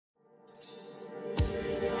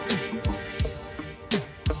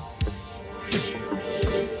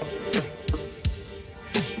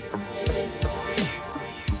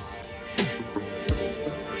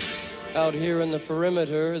here in the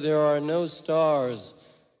perimeter, there are no stars.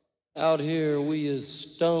 Out here, we is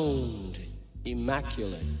stoned,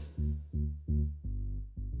 immaculate.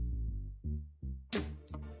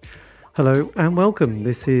 Hello and welcome.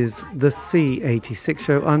 This is the C86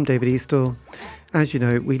 show. I'm David Eastaugh. As you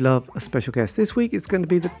know, we love a special guest. This week it's going to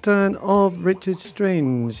be the turn of Richard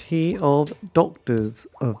Strange, he of Doctors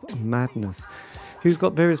of Madness, who's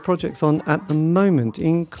got various projects on at the moment,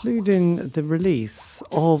 including the release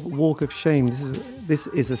of Walk of Shame. This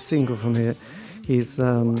is a single from his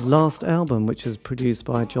last album, which was produced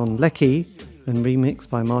by John Leckie and remixed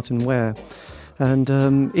by Martin Ware. And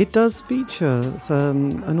it does feature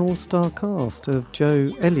an all-star cast of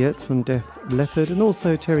Joe Elliott from Def Leppard and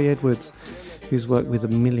also Terry Edwards, who's worked with a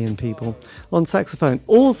million people, on saxophone.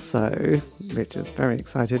 Also, Richard's very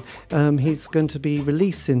excited, he's going to be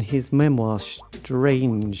releasing his memoir,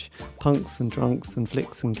 Strange, Punks and Drunks and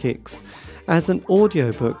Flicks and Kicks, as an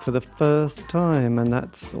audiobook for the first time, and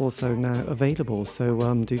that's also now available, so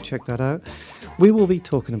do check that out. We will be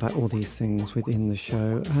talking about all these things within the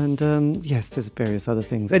show, and yes, there's various other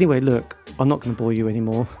things. Anyway, look, I'm not going to bore you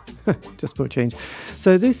anymore, just for a change.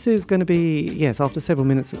 So this is going to be, yes, after several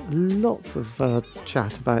minutes, lots of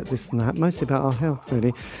chat about this and that, mostly about our health,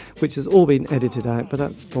 really, which has all been edited out, but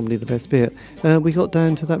that's probably the best bit. We got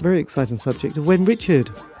down to that very exciting subject of when Richard,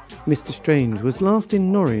 Mr. Strange, was last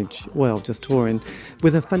in Norwich, well, just touring,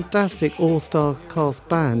 with a fantastic all-star cast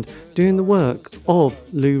band doing the work of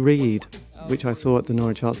Lou Reed, which I saw at the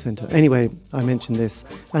Norwich Arts Centre. Anyway, I mentioned this,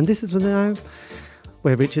 and this is now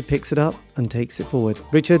where Richard picks it up and takes it forward.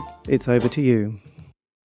 Richard, it's over to you.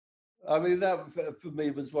 I mean, that for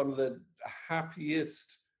me was one of the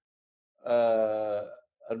happiest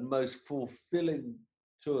and most fulfilling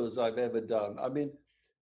tours I've ever done. I mean,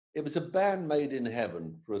 it was a band made in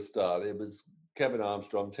heaven for a start. It was Kevin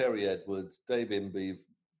Armstrong, Terry Edwards, Dave Imby,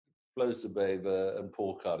 Flo Sabeva, and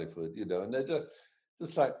Paul Cuddyford, you know, and they're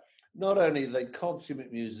just like, not only are they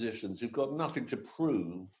consummate musicians who've got nothing to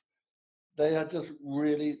prove, they are just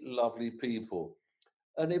really lovely people.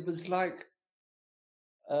 And it was like,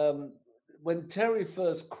 when Terry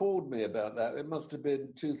first called me about that, it must have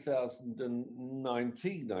been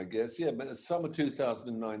 2019, I guess. Yeah, summer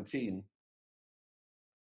 2019.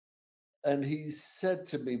 And he said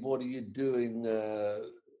to me, "What are you doing at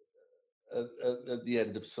the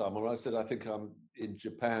end of summer?" I said, "I think I'm in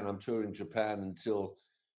Japan. I'm touring Japan until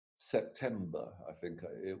September, I think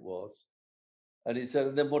it was." And he said,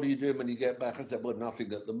 "And then what are you doing when you get back?" I said, "Well,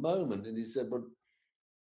 nothing at the moment." And he said, "Well,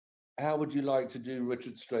 how would you like to do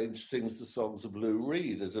Richard Strange Sings the Songs of Lou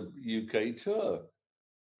Reed as a UK tour?"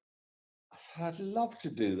 I said, "I'd love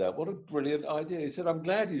to do that. What a brilliant idea." He said, "I'm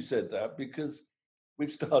glad you said that because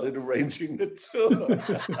we've started arranging the tour."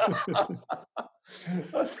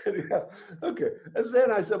 I said, "Yeah, okay." And then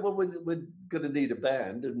I said, "Well, we're going to need a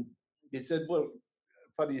band." And he said, "Well,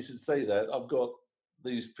 funny you should say that. I've got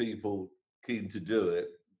these people keen to do it."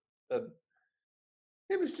 And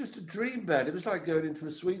it was just a dream band. It was like going into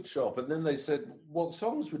a sweet shop. And then they said, "What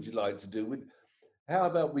songs would you like to do? How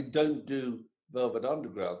about we don't do Velvet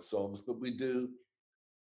Underground songs, but we do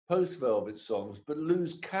post-Velvet songs, but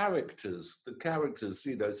lose the characters,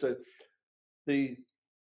 you know." So the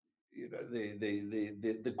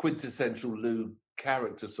quintessential Lou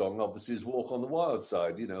character song obviously is "Walk on the Wild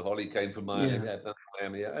Side." You know, Holly came from Miami,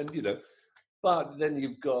 Miami, and you know, but then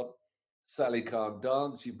you've got Sally Can't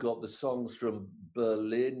Dance, you've got the songs from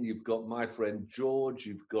Berlin, you've got My Friend George,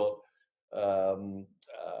 you've got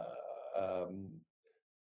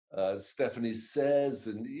Stephanie Says,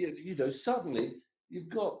 and you know, suddenly you've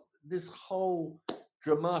got this whole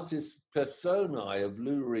dramatis personae of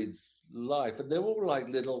Lou Reed's life, and they're all like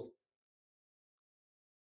little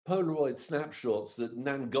Polaroid snapshots that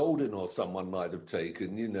Nan Goldin or someone might have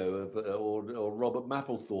taken, you know, or Robert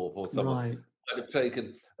Mapplethorpe or someone might have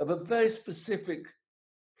taken of a very specific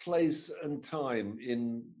place and time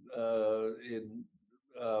in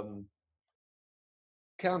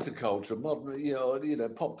counterculture, modern, you know,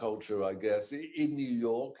 pop culture, I guess, in New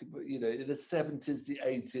York, you know, in the 70s, the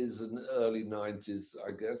 80s, and early 90s,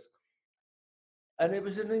 I guess. And it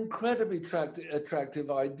was an incredibly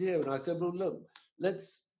attractive idea. And I said, "Well, look,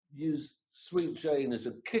 let's use Sweet Jane as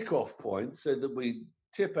a kickoff point so that we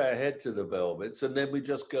tip our head to the Velvets, and then we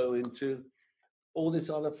just go into all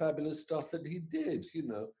this other fabulous stuff that he did, you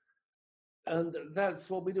know." And that's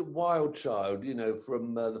what we did. Wild Child, you know,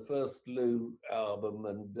 from the first Lou album,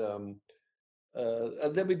 and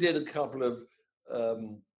then we did a couple of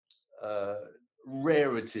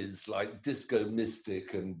rarities like Disco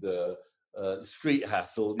Mystic and Street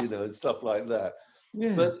Hassle, you know, and stuff like that.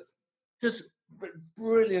 Yes. But just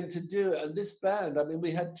brilliant to do it. And this band, I mean,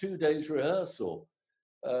 we had 2 days rehearsal.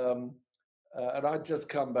 And I'd just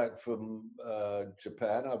come back from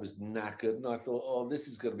Japan. I was knackered, and I thought, oh, this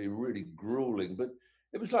is going to be really grueling. But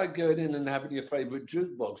it was like going in and having your favorite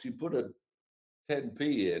jukebox. You put a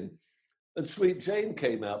 10p in, and Sweet Jane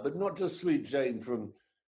came out, but not just Sweet Jane from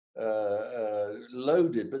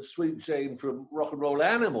Loaded, but Sweet Jane from Rock and Roll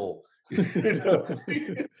Animal.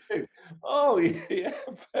 Oh, yeah,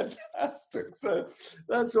 fantastic. So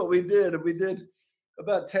that's what we did. And we did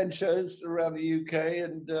about 10 shows around the UK.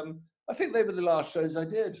 And I think they were the last shows I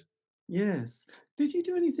did. Yes. Did you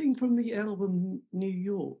do anything from the album New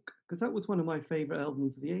York? Because that was one of my favorite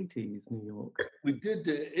albums of the 80s, New York. We did.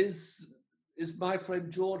 Is my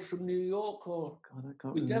friend George from New York? Or God, I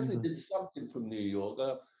can't we remember. definitely did something from New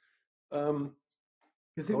York.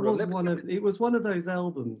 Because it was one of those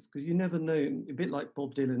albums, because you never know, a bit like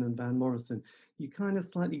Bob Dylan and Van Morrison, you kind of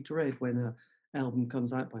slightly dread when an album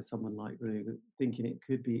comes out by someone like Rue, thinking it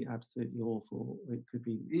could be absolutely awful, or it could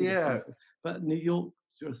be something. But New York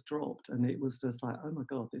just dropped, and it was just like, oh my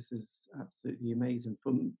God, this is absolutely amazing.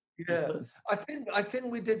 I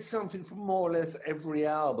think we did something from more or less every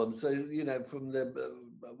album. So from the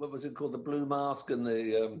what was it called, the Blue Mask, and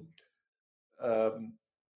the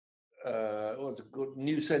what's it called,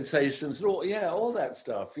 New Sensations, all that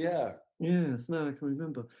stuff. Yes, no, I can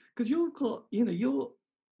remember, because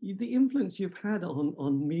the influence you've had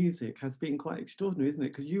on music has been quite extraordinary, isn't it?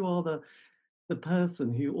 Because you are the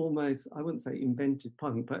person who almost, I wouldn't say invented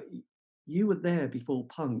punk, but you were there before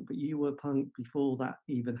punk, but you were punk before that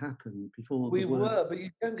even happened. We were, but you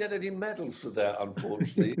don't get any medals for that,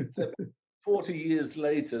 unfortunately. 40 years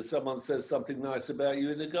later, someone says something nice about you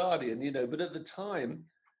in The Guardian, but at the time,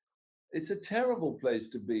 it's a terrible place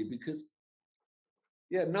to be, because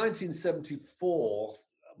 1974,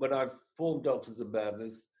 when I formed Doctors of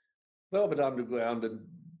Madness, Velvet Underground and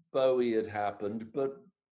Bowie had happened, but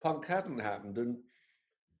punk hadn't happened. And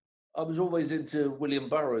I was always into William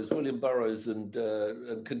Burroughs and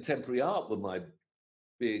contemporary art were my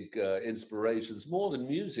big inspirations, more than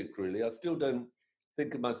music, really. I still don't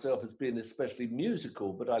think of myself as being especially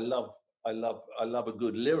musical, but I love a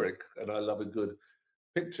good lyric, and I love a good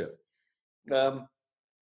picture. And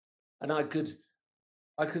I could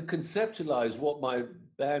conceptualize what my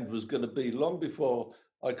band was going to be long before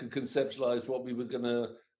I could conceptualize what we were going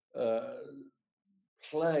to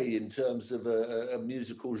play in terms of a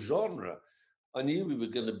musical genre. I knew we were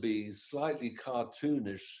going to be slightly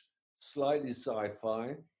cartoonish, slightly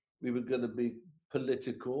sci-fi. We were going to be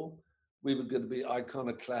political. We were going to be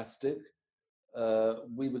iconoclastic.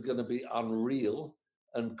 We were going to be unreal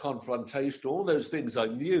and confrontational. All those things I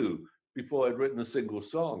knew before I'd written a single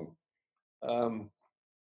song. And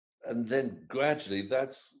then gradually,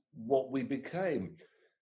 that's what we became.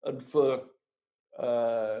 And for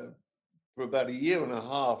about a year and a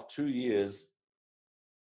half, 2 years,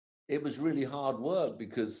 it was really hard work,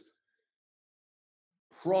 because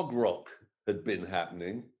prog rock had been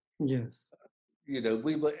happening. Yes.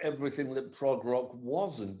 We were everything that prog rock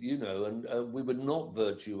wasn't, and we were not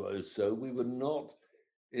virtuoso. We were not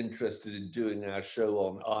interested in doing our show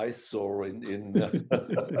on ice or in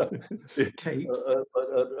Capes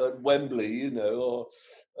at Wembley, or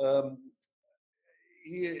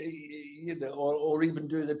or even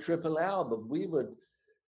doing a triple album. We were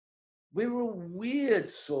a weird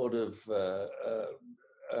sort of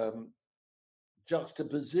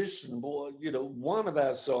juxtaposition. One of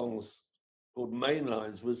our songs called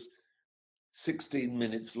Mainlines was 16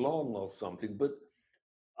 minutes long or something, but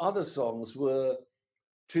other songs were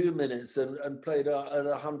 2 minutes and played at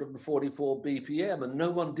 144 BPM, and no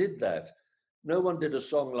one did that. No one did a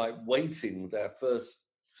song like Waiting, their first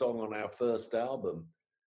song on our first album,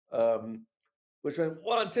 which went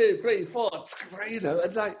 1, 2, 3, 4,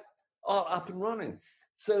 and like up and running.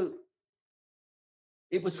 So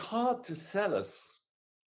it was hard to sell us,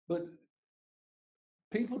 but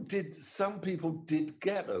some people did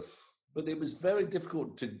get us, but it was very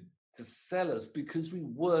difficult to sell us, because we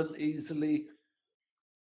weren't easily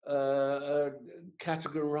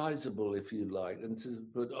categorizable, if you like,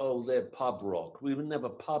 but they're pub rock. We were never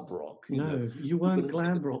pub rock. You weren't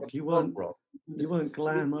glam rock. You weren't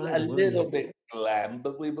glam either. A little bit glam,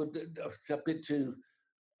 but we were a bit too.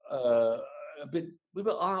 We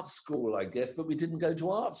were art school, I guess, but we didn't go to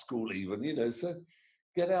art school even. So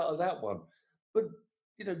get out of that one. But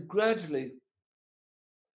gradually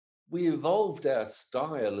we evolved our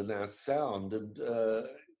style and our sound, and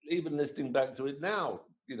even listening back to it now,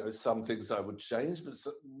 some things I would change, but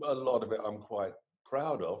a lot of it I'm quite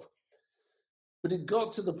proud of. But it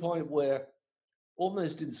got to the point where,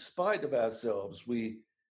 almost in spite of ourselves, we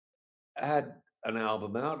had an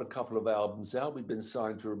album out, a couple of albums out. We'd been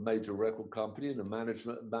signed to a major record company and a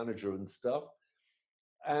manager and stuff.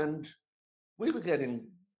 And we were getting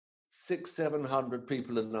 600-700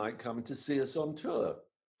 people a night coming to see us on tour.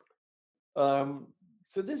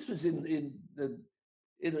 So this was in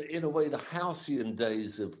a way the halcyon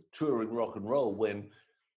days of touring rock and roll, when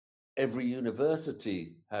every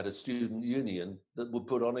university had a student union that would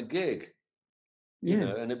put on a gig. You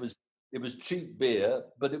know, and it was cheap beer,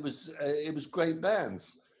 but it was great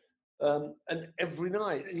bands. And every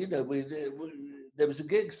night, you know, there was a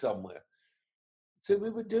gig somewhere. So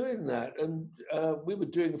we were doing that, and we were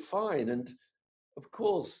doing fine. And of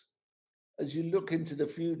course, as you look into the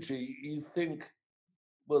future, you think,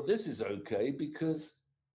 well, this is okay, because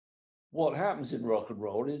what happens in rock and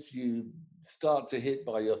roll is you start to hit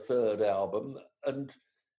by your third album, and,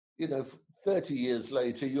 you know, 30 years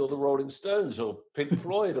later, you're the Rolling Stones or Pink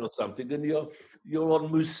Floyd or something, and you're on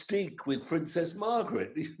Moustique with Princess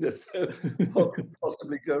Margaret. You know, so what could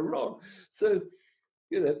possibly go wrong? So,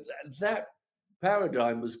 you know, that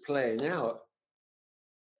paradigm was playing out.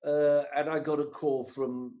 And I got a call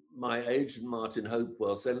from my agent, Martin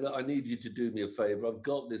Hopewell, saying, look, I need you to do me a favor. I've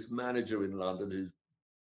got this manager in London who's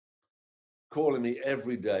calling me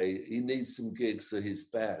every day. He needs some gigs for his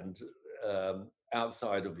band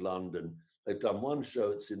outside of London. They've done one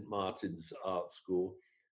show at St. Martin's Art School.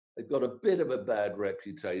 They've got a bit of a bad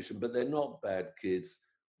reputation, but they're not bad kids.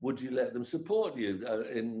 Would you let them support you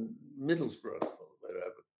in Middlesbrough or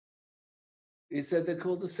wherever? He said they're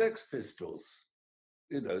called the Sex Pistols.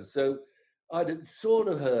 You know, so I'd sort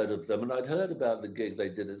of heard of them, and I'd heard about the gig they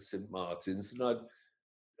did at St. Martin's, and I'd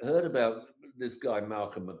heard about this guy,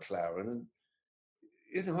 Malcolm McLaren, and,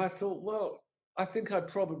 you know, I thought, well, I think I'd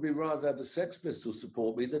probably rather have the Sex Pistols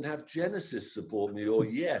support me than have Genesis support me, or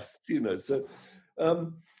Yes, you know. So,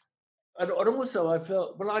 and also I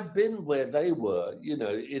felt, well, I'd been where they were, you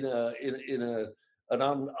know, in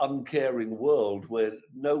an uncaring world where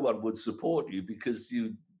no one would support you because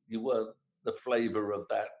you weren't the flavor of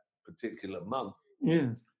that particular month.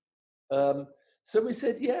 Yes. So we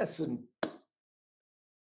said yes, and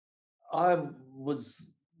I was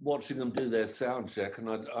watching them do their sound check, and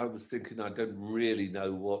I was thinking, I don't really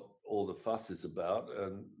know what all the fuss is about,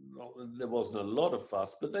 and there wasn't a lot of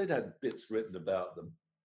fuss, but they'd had bits written about them.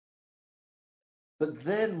 But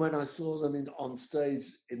then when I saw them on stage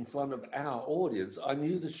in front of our audience, I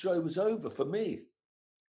knew the show was over for me.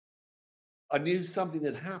 I knew something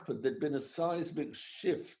had happened. There'd been a seismic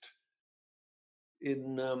shift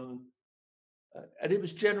in, and it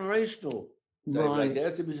was generational, Dave, right. I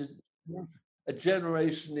guess. It was a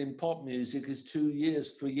generation in pop music is 2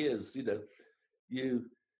 years, 3 years. You know,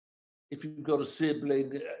 if you've got a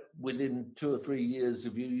sibling within 2 or 3 years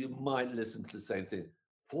of you, you might listen to the same thing.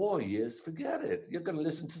 4 years, forget it. You're going to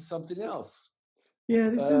listen to something else.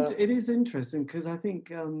 Yeah, it is interesting, because I think,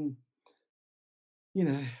 you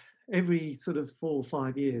know, every sort of 4 or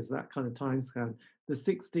 5 years, that kind of time span, the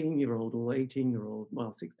 16-year-old or 18-year-old,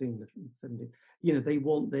 well, 16, 17, you know, they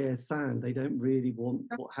want their sound. They don't really want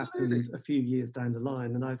what happened a few years down the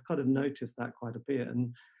line. And I've kind of noticed that quite a bit.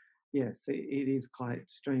 And yes, it is quite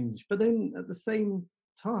strange. But then at the same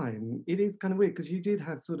time, it is kind of weird, because you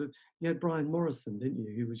had Brian Morrison, didn't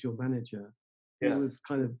you, who was your manager, who was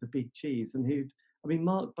kind of the big cheese, and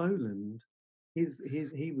Mark Boland,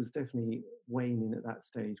 he was definitely waning at that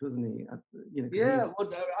stage, wasn't he? You know,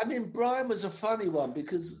 well, I mean, Brian was a funny one,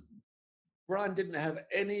 because Brian didn't have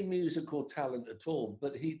any musical talent at all,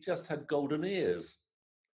 but he just had golden ears.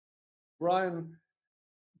 Brian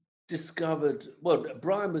was,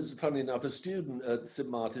 funny enough, a student at St.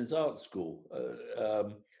 Martin's Art School,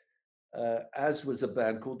 as was a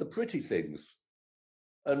band called the Pretty Things.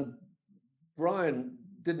 And Brian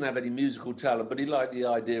didn't have any musical talent, but he liked the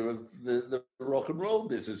idea of the rock and roll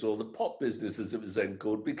business, or the pop business, as it was then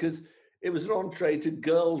called, because it was an entree to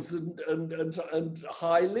girls and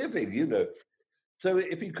high living, you know. So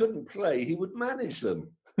if he couldn't play, he would manage them.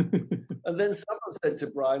 And then someone said to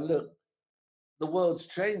Brian, look, the world's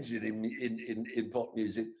changing in pop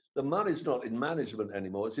music. The money's not in management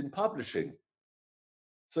anymore, it's in publishing.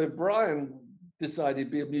 So Brian decided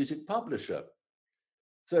to be a music publisher.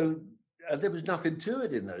 So there was nothing to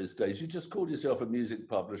it in those days. You just called yourself a music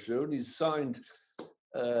publisher, and you signed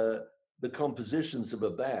the compositions of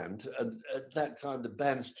a band. And at that time, the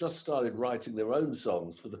bands just started writing their own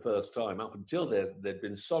songs for the first time. Up until then, there'd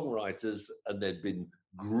been songwriters and there'd been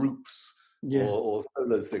groups, or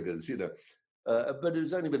solo singers, you know. But it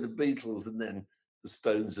was only with the Beatles and then the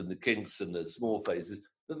Stones and the Kinks and the Small Faces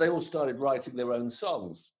that they all started writing their own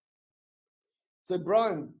songs. So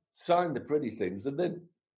Brian signed the Pretty Things, and then,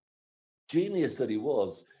 genius that he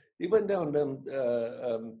was, he went down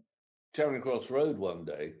Charing Cross Road one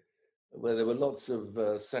day, where there were lots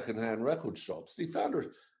of second-hand record shops. He found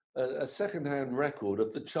a second-hand record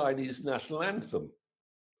of the Chinese national anthem.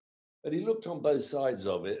 And he looked on both sides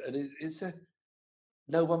of it, and it said,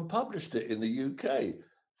 no one published it in the UK.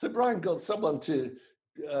 So Brian got someone to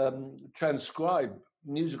transcribe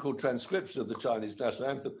musical transcription of the Chinese national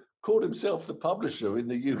anthem, called himself the publisher in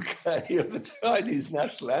the UK of the Chinese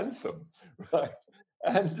national anthem, right?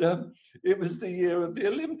 And it was the year of the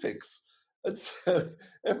Olympics. And so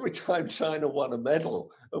every time China won a medal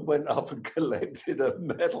and went up and collected a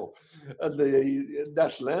medal and the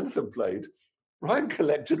national anthem played, Brian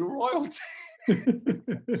collected a royalty.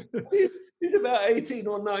 He's about 18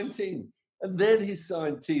 or 19. And then he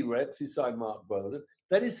signed T-Rex, he signed Mark Bolan,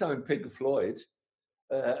 then he signed Pink Floyd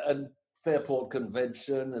and Fairport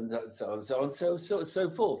Convention and so on, so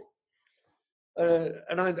forth.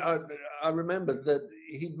 And I remember that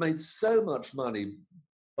he'd made so much money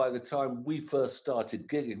by the time we first started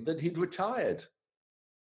gigging that he'd retired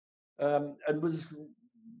and was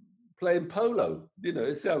playing polo. You know,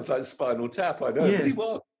 it sounds like Spinal Tap, I know, yes. But he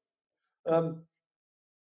was.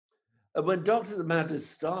 And when Doctors of Madness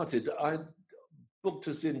started, I booked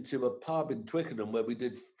us into a pub in Twickenham where we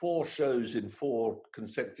did 4 shows in 4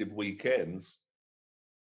 consecutive weekends.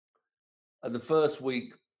 And the first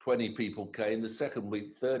week, 20 people came. The second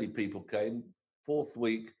week, 30 people came. Fourth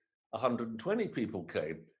week, 120 people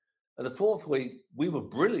came. And the fourth week, we were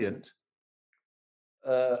brilliant.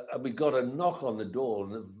 And we got a knock on the door.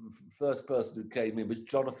 And the first person who came in was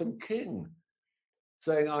Jonathan King,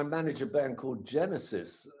 saying, I manage a band called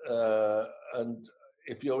Genesis. And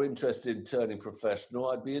if you're interested in turning professional,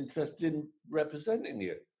 I'd be interested in representing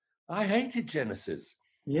you. I hated Genesis.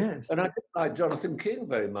 Yes. And I didn't like Jonathan King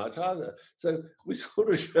very much either. So we sort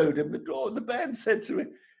of showed him the door. And the band said to me,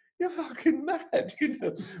 you're fucking mad. You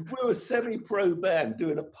know, we're a semi-pro band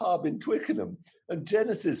doing a pub in Twickenham. And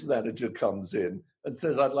Genesis manager comes in and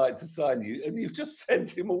says, I'd like to sign you. And you've just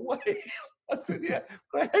sent him away. I said, yeah,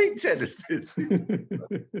 I hate Genesis.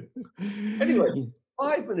 Anyway,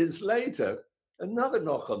 5 minutes later, another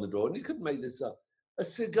knock on the door, and you couldn't make this up. A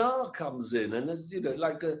cigar comes in, and you know,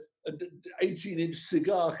 like an 18-inch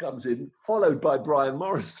cigar comes in, followed by Brian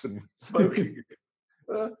Morrison smoking.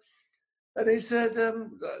 And he said,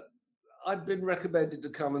 I've been recommended to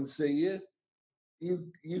come and see you.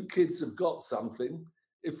 You kids have got something.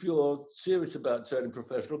 If you're serious about turning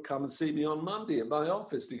professional, come and see me on Monday at my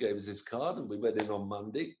office. He gave us his card, and we went in on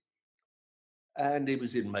Monday. And he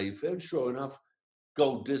was in Mayfair, and sure enough,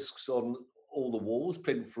 gold discs on all the walls,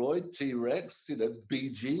 Pink Floyd, T-Rex, you know, Bee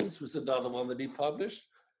Gees was another one that he published.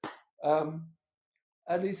 And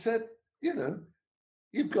he said, you know,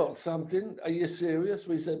 you've got something. Are you serious?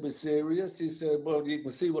 We said, we're serious. He said, well, you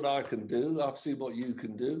can see what I can do. I've seen what you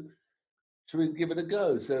can do. Should we give it a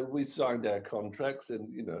go? So we signed our contracts,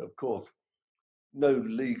 and, you know, of course, no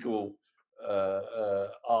legal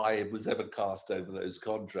eye was ever cast over those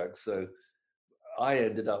contracts. So I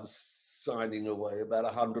ended up signing away about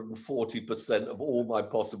 140% of all my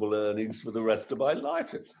possible earnings for the rest of my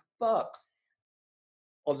life. But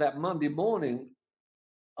on that Monday morning,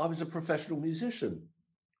 I was a professional musician.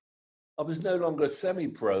 I was no longer a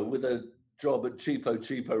semi-pro with a job at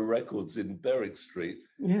Cheapo Records in Berwick Street.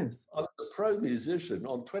 Yes. I was a pro musician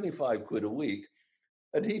on 25 quid a week.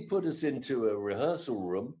 And he put us into a rehearsal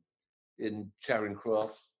room in Charing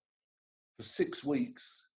Cross for 6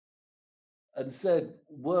 weeks and said,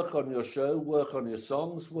 work on your show, work on your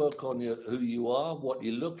songs, work on who you are, what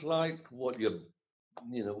you look like, what you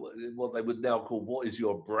know, what they would now call, what is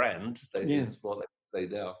your brand? That is what they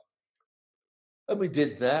say now. And we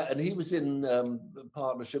did that, and he was in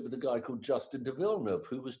partnership with a guy called Justin de Villeneuve,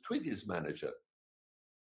 who was Twiggy's manager.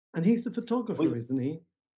 And he's the photographer, isn't he?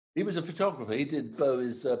 He was a photographer. He did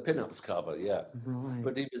Bowie's Pinups cover, yeah. Right.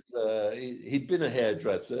 But he was he'd been a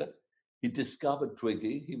hairdresser. He discovered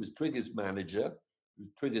Twiggy. He was Twiggy's manager,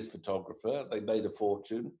 Twiggy's photographer. They made a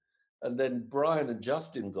fortune. And then Brian and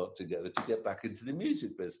Justin got together to get back into the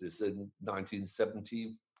music business in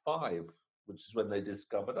 1975, which is when they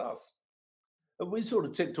discovered us. And we sort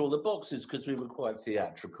of ticked all the boxes because we were quite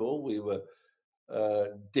theatrical. We were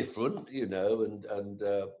different, you know,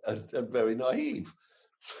 and very naive.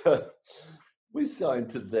 So we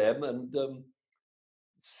signed to them, and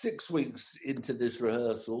 6 weeks into this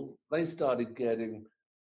rehearsal, they started getting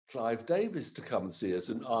Clive Davis to come and see us,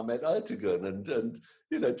 and Ahmet Ertegun, and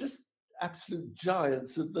you know, just absolute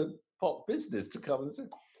giants of the pop business to come and see.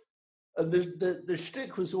 And the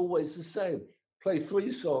shtick was always the same: play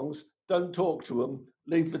 3 songs, don't talk to them,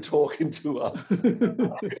 leave the talking to us.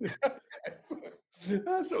 So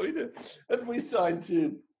that's what we did. And we signed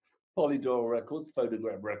to Polydor Records,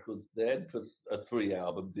 Phonogram Records then for a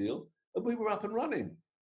 3-album deal, and we were up and running.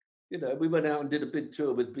 You know, we went out and did a big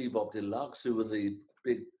tour with Bebop Deluxe, who were the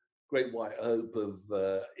big Great White Hope of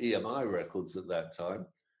EMI Records at that time.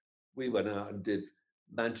 We went out and did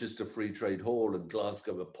Manchester Free Trade Hall and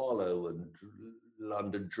Glasgow Apollo and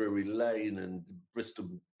London Drury Lane and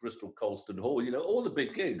Bristol Colston Hall, you know, all the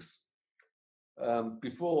big gigs.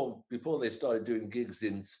 Before they started doing gigs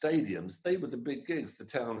in stadiums, they were the big gigs, the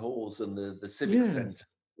town halls and the civic centre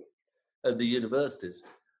and the universities.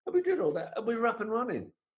 And we did all that, and we were up and running.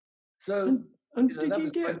 So, and you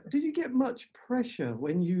know, did you get much pressure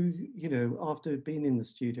when you know, after being in the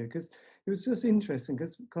studio? Because it was just interesting,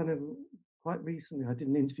 because kind of quite recently I did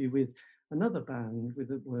an interview with another band with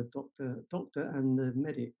the word Doctor and the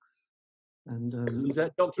Medics. And was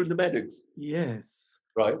that Doctor and the Medics? Yes.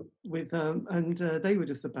 Right. With they were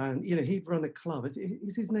just a band. You know, he'd run a club.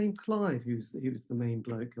 Is his name Clive? He was the main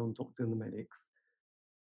bloke on Doctor and the Medics.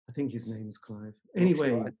 I think his name is Clive. Anyway,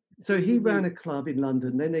 sure. So he ran a club in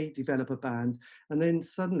London. Then they develop a band, and then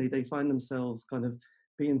suddenly they find themselves kind of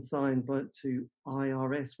being signed to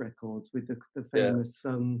IRS Records with the famous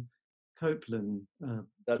Copeland.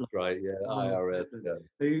 That's right. Yeah, IRS. Yeah.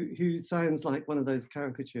 Who sounds like one of those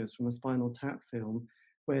caricatures from a Spinal Tap film,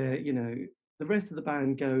 where, you know, the rest of the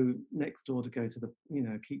band go next door to go to the, you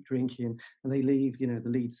know, keep drinking, and they leave, you know, the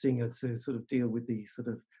lead singer to sort of deal with the sort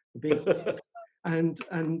of the big and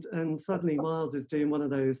suddenly Miles is doing one of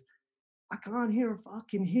those, I can't hear a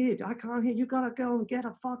fucking hit. I can't hear. You gotta go and get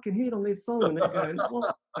a fucking hit on this song. And they're going,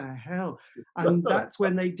 what the hell? And that's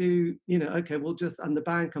when they do, you know, okay, we'll just, and the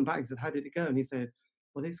band come back and said, how did it go? And he said,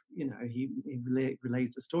 well, this, you know, he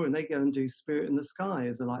relays the story, and they go and do Spirit in the Sky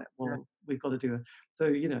as a like, well, we've got to do it. So,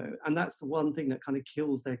 you know, and that's the one thing that kind of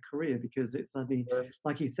kills their career, because it's suddenly,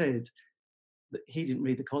 like he said, he didn't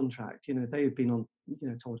read the contract. You know, they had been on, you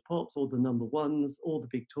know, Top Pops, all the number ones, all the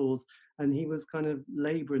big tours, and he was kind of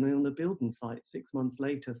labouring on the building site 6 months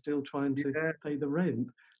later, still trying to pay the rent.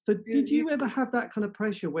 So did you ever have that kind of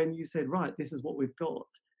pressure when you said, right, this is what we've got?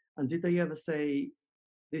 And did they ever say,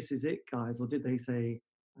 this is it, guys? Or did they say,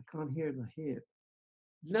 I can't hear the hit?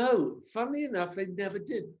 No, funnily enough, they never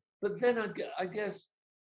did. But then I guess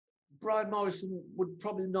Brian Morrison would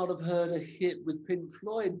probably not have heard a hit with Pink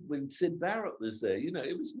Floyd when Syd Barrett was there. You know,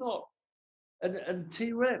 it was not. And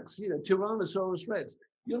T-Rex, you know, Tyrannosaurus Rex,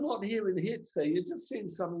 you're not hearing hits there. You're just seeing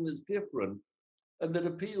something that's different and that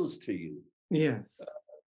appeals to you. Yes.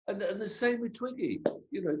 And the same with Twiggy.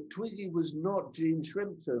 You know, Twiggy was not Gene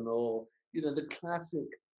Shrimpton or, you know, the classic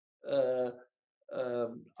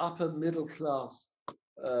upper middle class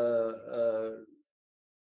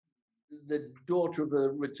the daughter of a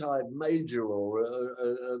retired major or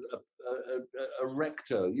a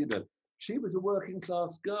rector, you know. She was a working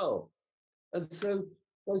class girl. And so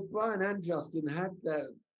both Brian and Justin had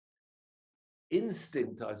that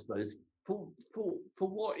instinct, I suppose, for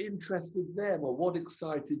what interested them or what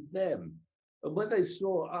excited them. And when they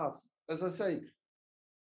saw us, as I say,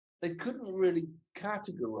 they couldn't really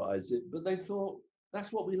categorize it, but they thought,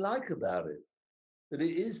 that's what we like about it, that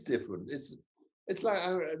it is different. It's like,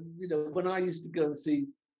 you know, when I used to go and see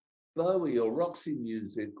Bowie or Roxy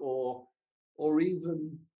Music or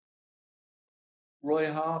even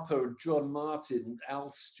Roy Harper, John Martin, Al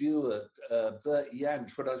Stewart, Bert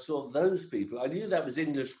Jansch, when I saw those people, I knew that was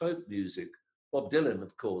English folk music. Bob Dylan,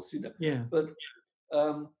 of course, you know. Yeah. But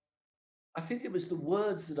I think it was the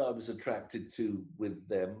words that I was attracted to with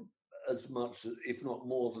them as much, if not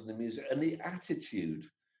more, than the music, and the attitude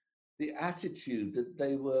that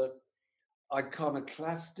they were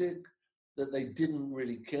iconoclastic, that they didn't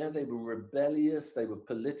really care. They were rebellious. They were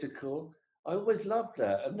political. I always loved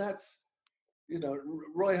that. And that's, you know,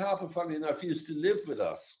 Roy Harper, funnily enough, used to live with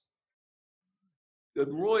us.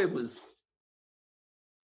 And Roy was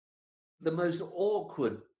the most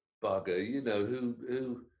awkward bugger, you know,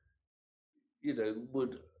 who you know,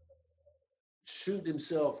 would shoot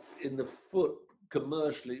himself in the foot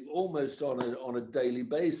commercially almost on a daily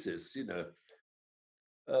basis, you know.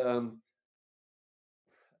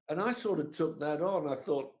 And I sort of took that on. I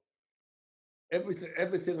thought,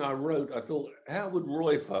 everything I wrote, I thought, how would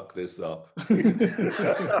Roy fuck this up? But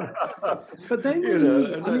then, you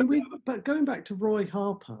know, I mean, but going back to Roy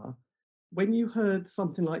Harper, when you heard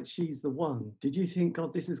something like She's the One, did you think,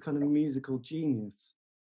 God, this is kind of musical genius?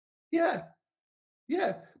 Yeah.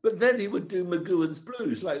 But then he would do McGowan's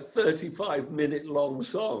Blues, like 35-minute long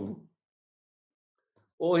song.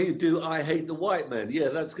 Or he'd do I Hate the White Man. Yeah,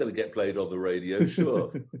 that's going to get played on the radio,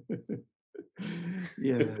 sure.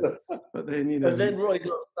 Yes, but then, you know. And then Roy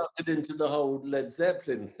got sucked into the whole Led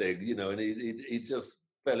Zeppelin thing, you know, and he just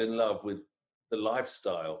fell in love with the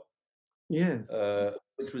lifestyle. Yes.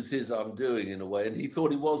 which was his undoing in a way. And he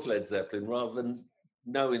thought he was Led Zeppelin rather than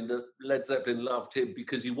knowing that Led Zeppelin loved him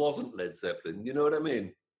because he wasn't Led Zeppelin. You know what I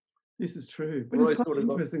mean? This is true, but it's Roy quite sort of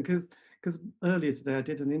got, interesting because earlier today I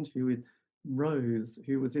did an interview with Rose,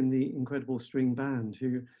 who was in the Incredible String Band,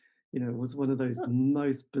 who, was one of those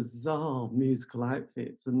most bizarre musical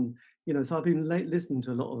outfits, and so I've been listening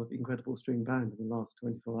to a lot of Incredible String Band in the last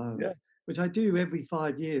 24 yeah, hours, which I do every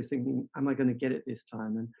 5 years, thinking, am I going to get it this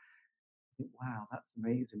time? And I think, wow, that's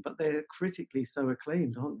amazing. But they're critically so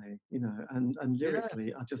acclaimed, aren't they? And yeah,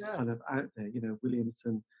 lyrically are just yeah. kind of out there.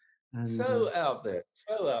 Williamson and So out there,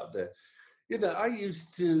 so out there. I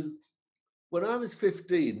used to, when I was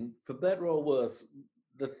 15, for better or worse,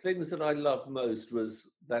 the things that I loved most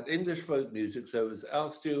was that English folk music. So it was Al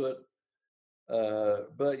Stewart,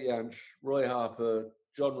 Bert Jansch, Roy Harper,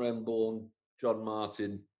 John Renbourn, John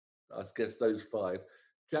Martin, I guess those five,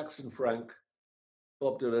 Jackson Frank,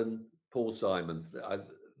 Bob Dylan, Paul Simon.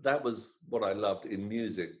 That was what I loved in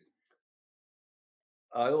music.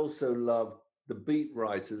 I also loved the beat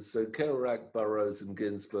writers, so Kerouac, Burroughs, and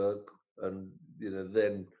Ginsberg, and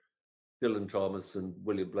then Dylan Thomas and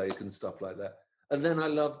William Blake and stuff like that. And then I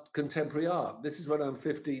loved contemporary art. This is when I'm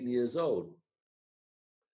 15 years old.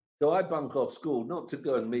 So I bunk off school not to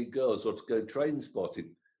go and meet girls or to go train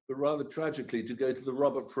spotting, but rather tragically to go to the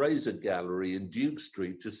Robert Fraser Gallery in Duke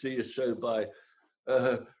Street to see a show by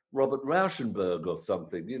Robert Rauschenberg or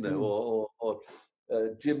something, or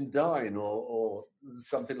Jim Dine or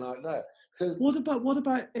something like that. So what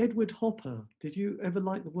about Edward Hopper? Did you ever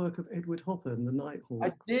like the work of Edward Hopper and the Nighthawks?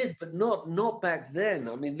 I did, but not back then.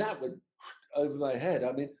 I mean, that went over my head.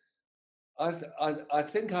 I mean, I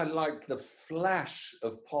think I liked the flash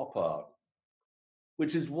of pop art,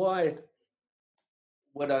 which is why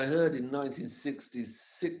when I heard in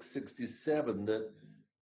 1966, 67 that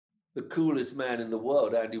the coolest man in the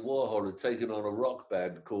world, Andy Warhol, had taken on a rock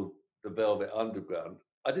band called the Velvet Underground,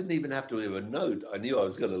 I didn't even have to hear a note. I knew I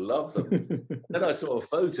was going to love them. Then I saw a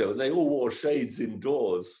photo and they all wore shades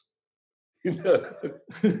indoors. And,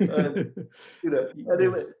 and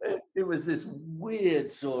it was this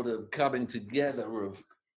weird sort of coming together of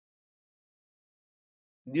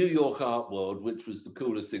New York art world, which was the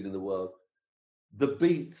coolest thing in the world, the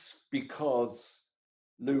Beats, because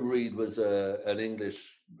Lou Reed was an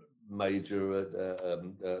English major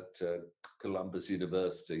at Columbus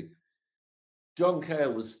University. John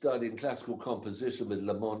Cale was studying classical composition with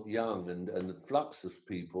Lamont Young and the Fluxus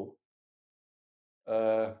people.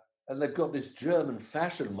 And they've got this German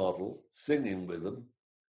fashion model singing with them.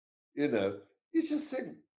 You just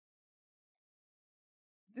think,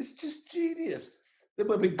 it's just genius. Then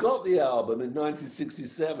when we got the album in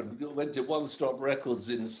 1967, we went to One Stop Records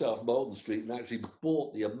in South Molton Street and actually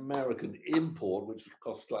bought the American import, which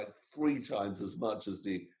cost like 3 times as much as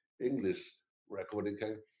the English record when it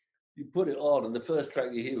came. You put it on, and the first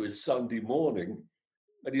track you hear is Sunday Morning,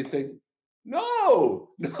 and you think, no.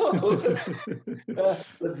 But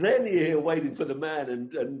then you hear Waiting for the Man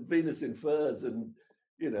and Venus in Furs and,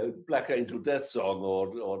 Black Angel Death Song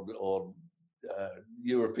or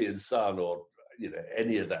European Sun or,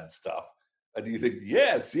 any of that stuff. And you think,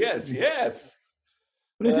 yes.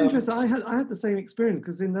 But it's interesting. I had the same experience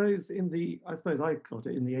because I suppose I got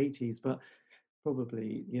it in the 80s, but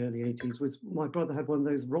probably the early 80s, was my brother had one of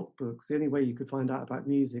those rock books. The only way you could find out about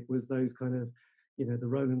music was those kind of, the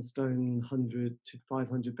Rolling Stone 100 to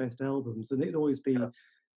 500 best albums. And it'd always be,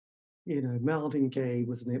 Marvin Gaye,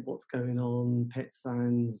 wasn't it? What's Going On, Pet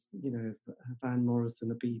Sounds, Van Morrison,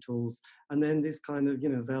 the Beatles. And then this kind of,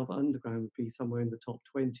 Velvet Underground would be somewhere in the top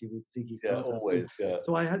 20 with Ziggy Stardust. Yeah, always, yeah.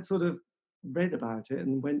 So I had sort of read about it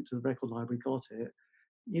and went to the record library, got it,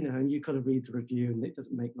 and you kind of read the review and it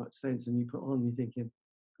doesn't make much sense. And you put on, you're thinking,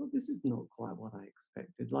 God, this is not quite what I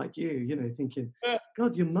expected. Like you, thinking,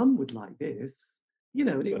 God, your mum would like this.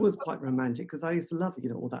 And it was quite romantic because I used to love,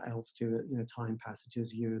 all that L Stewart, Time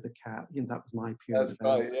Passages, You, the Cat, that was my period. That's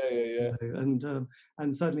right, yeah.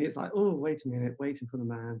 And suddenly it's like, oh, wait a minute, Waiting for the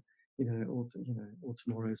Man, all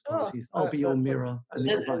Tomorrow's Parties, I'll Be Your Mirror. And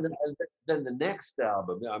then the next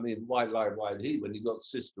album, I mean, White Lie, White Heat, when you got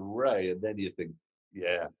Sister Ray, and then you think,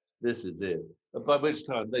 yeah, this is it. And by which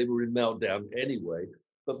time they were in meltdown anyway.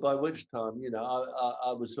 But by which time,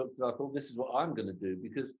 I was hooked. And I thought, this is what I'm going to do,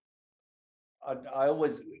 because I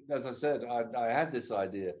always, as I said, I had this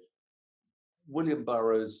idea. William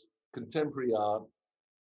Burroughs, contemporary art,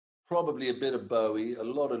 probably a bit of Bowie, a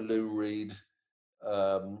lot of Lou Reed,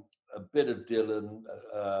 a bit of Dylan,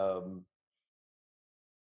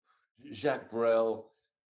 Jacques Brel.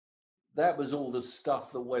 That was all the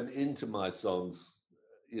stuff that went into my songs.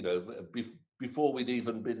 Before we'd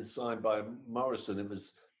even been signed by Morrison, it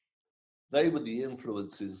was they were the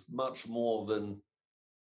influences much more than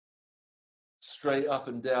straight up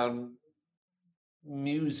and down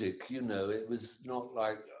music. It was not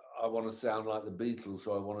like I want to sound like the Beatles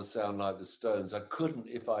or I want to sound like the Stones. I couldn't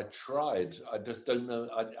if I tried. I just don't know.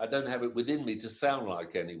 I don't have it within me to sound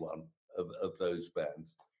like anyone of those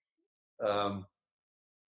bands.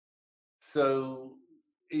 So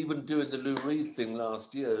even doing the Lou Reed thing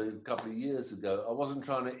last year, a couple of years ago, I wasn't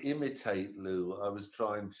trying to imitate Lou. I was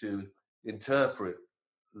trying to interpret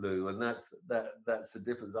Lou, and that's the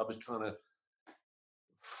difference. I was trying to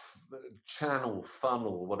channel,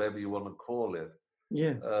 funnel, whatever you want to call it.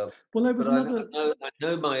 Yes. Well, there was another. I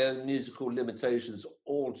know my own musical limitations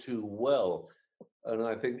all too well. And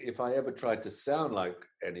I think if I ever tried to sound like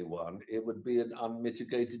anyone, it would be an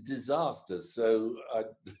unmitigated disaster. So I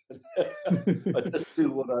just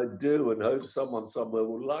do what I do and hope someone somewhere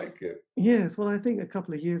will like it. Yes, well, I think a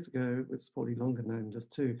couple of years ago, it's probably longer now than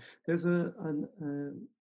just two, there's I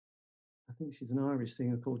think she's an Irish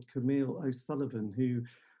singer called Camille O'Sullivan, who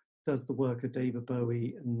does the work of David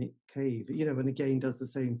Bowie and Nick Cave, and again does the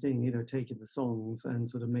same thing, taking the songs and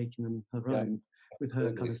sort of making them her own with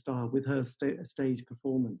her kind of style, with her stage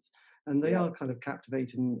performance. And they are kind of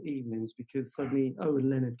captivating evenings because suddenly, and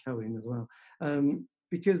Leonard Cohen as well,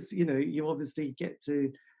 because, you obviously get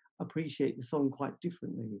to appreciate the song quite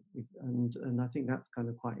differently. And I think that's kind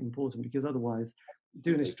of quite important, because otherwise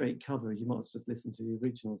doing a straight cover, you might as well just listen to the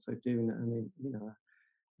original. So doing it, a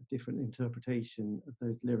different interpretation of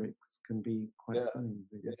those lyrics can be quite stunning.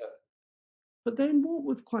 Really. Yeah. But then what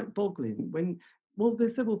was quite boggling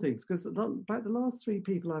there's several things, because about the last three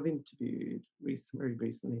people I've interviewed very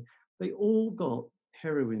recently, they all got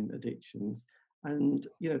heroin addictions. And,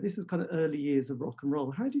 this is kind of early years of rock and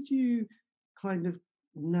roll. How did you kind of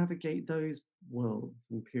navigate those worlds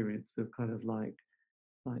and periods of kind of like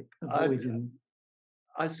avoiding?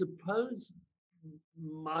 I suppose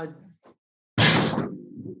my...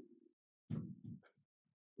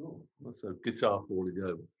 Oh, that's a guitar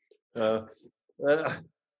falling over.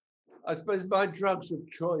 I suppose my drugs of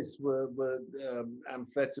choice were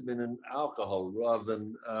amphetamine and alcohol rather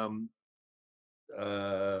than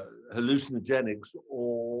hallucinogenics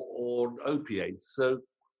or opiates. So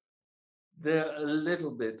they're a little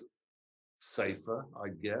bit safer, I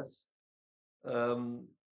guess.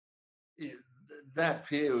 That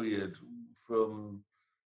period from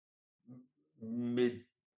mid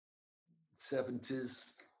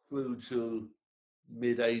 70s through to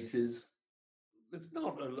mid 80s, it's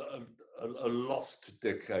not a lost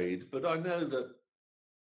decade, but I know that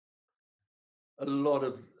a lot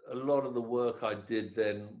of the work I did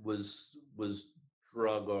then was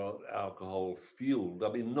drug or alcohol fueled. I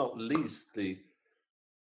mean, not least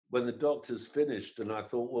when the Doctors finished, and I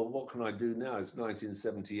thought, well, what can I do now? It's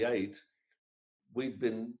 1978. We'd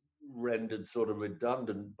been rendered sort of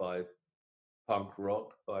redundant by punk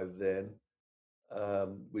rock by then.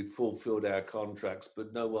 We fulfilled our contracts,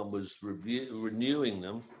 but no one was renewing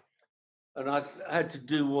them. And I had to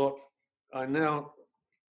do what I now...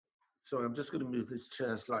 Sorry, I'm just going to move this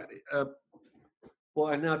chair slightly.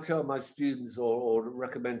 What I now tell my students or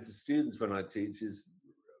recommend to students when I teach is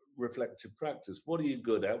reflective practice. What are you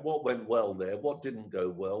good at? What went well there? What didn't go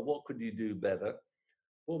well? What could you do better?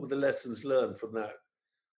 What were the lessons learned from that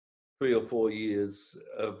 3 or 4 years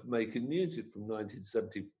of making music from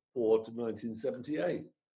 1974 to 1978?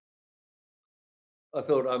 I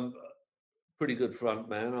thought I'm a pretty good front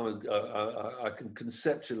man. I can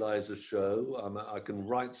conceptualize a show. I can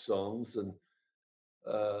write songs, and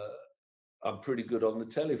I'm pretty good on the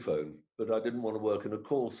telephone, but I didn't want to work in a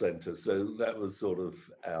call center, so that was sort of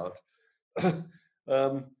out.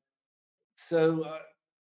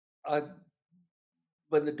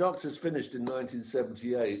 When the Doctors finished in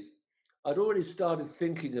 1978, I'd already started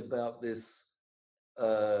thinking about this.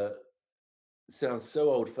 It sounds so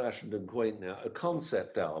old-fashioned and quaint now. A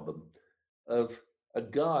concept album of a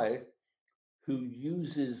guy who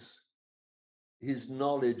uses his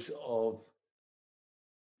knowledge of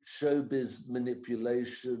showbiz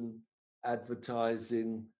manipulation,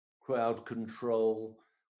 advertising, crowd control,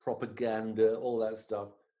 propaganda, all that stuff,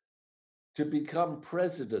 to become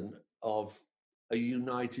president of a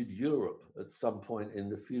united Europe at some point in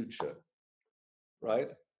the future, right?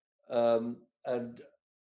 And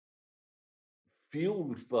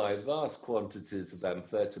fueled by vast quantities of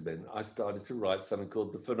amphetamine, I started to write something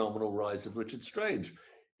called The Phenomenal Rise of Richard Strange,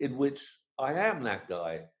 in which I am that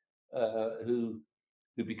guy who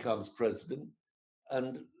becomes president.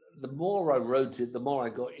 And the more I wrote it, the more I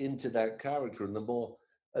got into that character, and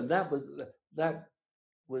that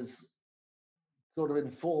was sort of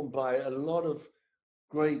informed by a lot of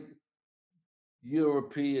great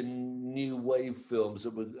European new wave films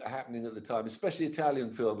that were happening at the time, especially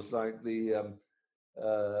Italian films like the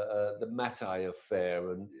Mattei Affair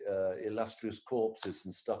and Illustrious Corpses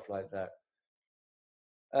and stuff like that.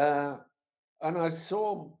 And I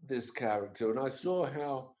saw this character, and I saw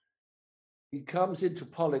how he comes into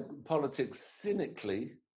politics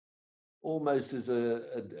cynically, almost as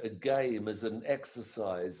a game, as an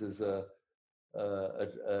exercise, as a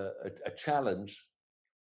challenge.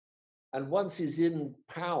 And once he's in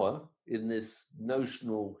power in this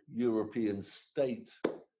notional European state,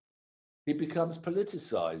 he becomes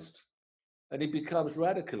politicized and he becomes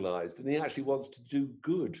radicalized, and he actually wants to do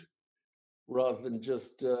good rather than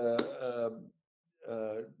just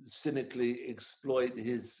cynically exploit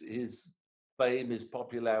his fame, his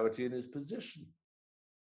popularity, and his position.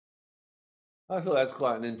 I thought that's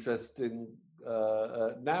quite an interesting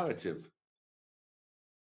narrative.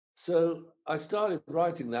 So I started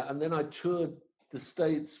writing that, and then I toured the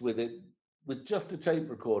States with it, with just a tape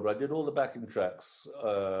recorder. I did all the backing tracks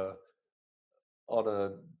on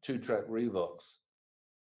a 2-track Revox.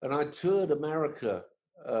 And I toured America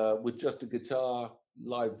with just a guitar,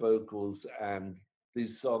 live vocals, and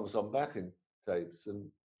these songs on backing tapes,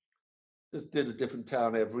 and just did a different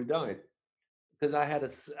town every night. Because I had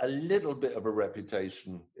a little bit of a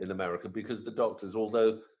reputation in America, because the Doctors,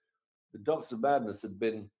 although the Doctors of Madness had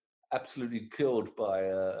been absolutely killed by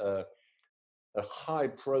a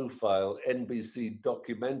high-profile NBC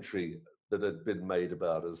documentary that had been made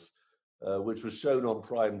about us, which was shown on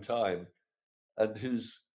prime time, and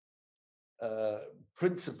whose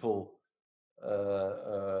principal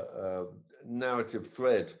narrative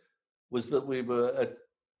thread was that we were a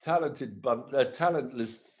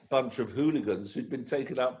talentless bunch of hooligans who'd been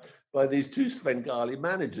taken up by these 2 Svengali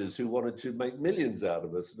managers who wanted to make millions out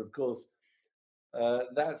of us. And of course,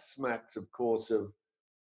 that smacked, of course, of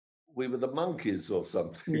we were the monkeys or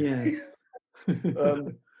something. Yes.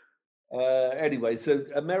 Anyway, so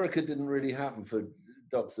America didn't really happen for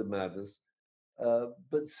Doctors of Madness,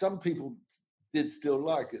 but some people did still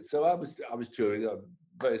like it. So I was touring at a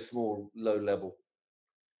very small, low level,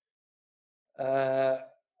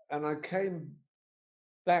 and I came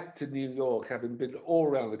back to New York, having been all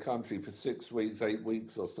around the country for 6 weeks, 8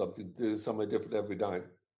 weeks or something, doing somewhere different every night.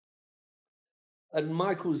 And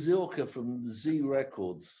Michael Zilka from Z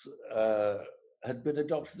Records had been a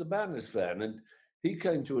Doctors of Madness fan, and he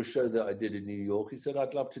came to a show that I did in New York. He said,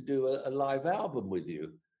 "I'd love to do a live album with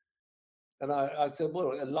you." And I said,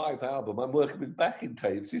 "Well, a live album? I'm working with backing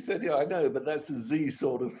tapes." He said, "Yeah, I know, but that's a Z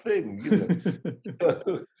sort of thing, you know."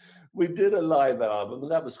 So we did a live album,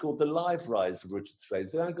 and that was called The Live Rise of Richard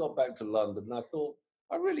Strange. Then I got back to London, and I thought,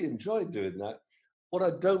 I really enjoyed doing that. What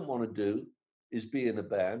I don't want to do is be in a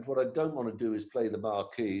band. What I don't want to do is play the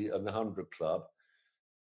Marquee and the 100 Club.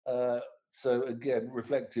 So again,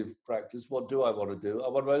 reflective practice. What do I want to do? I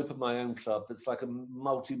want to open my own club that's like a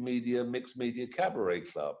multimedia, mixed media cabaret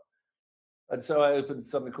club. And so I opened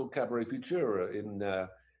something called Cabaret Futura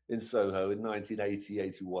in Soho in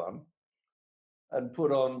 1980-81, and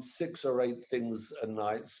put on 6 or 8 things a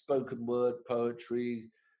night. Spoken word, poetry,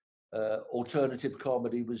 alternative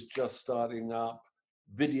comedy was just starting up.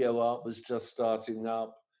 Video art was just starting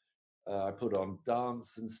up. I put on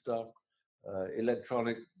dance and stuff,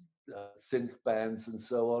 electronic synth bands and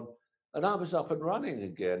so on. And I was up and running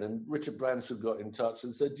again. And Richard Branson got in touch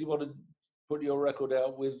and said, "Do you want to put your record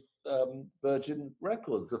out with Virgin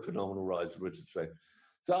Records, The Phenomenal Rise of Richard Strange?"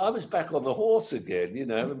 So I was back on the horse again, you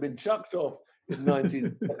know, having been chucked off in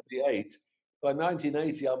 1978. By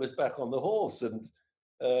 1980, I was back on the horse, and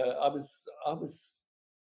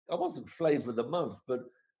I wasn't flavor of the month, but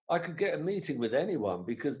I could get a meeting with anyone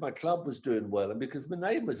because my club was doing well and because my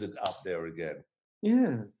name was up there again.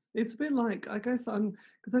 Yeah, it's a bit like, I guess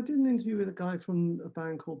because I did an interview with a guy from a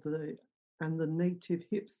band called the Native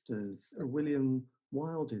Hipsters, William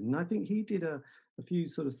Wildin, and I think he did a few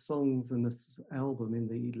sort of songs and this album in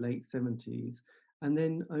the late 70s, and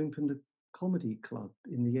then opened a comedy club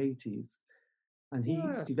in the 80s. And he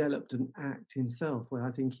developed an act himself where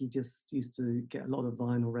I think he just used to get a lot of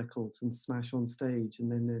vinyl records and smash on stage.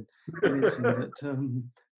 And then mentioned that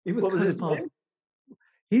it was kind of part.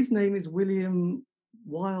 His name is William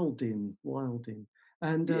Wildin.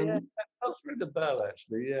 And that does ring a bell,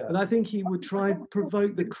 actually. Yeah. And I think he would try and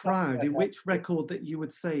provoke the crowd in which record that you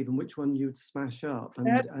would save and which one you would smash up. And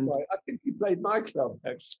right. I think he played my club,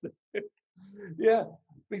 actually. Yeah.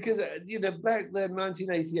 Because, you know, back then,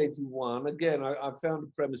 1980-81, again, I found a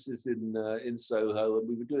premises in Soho, and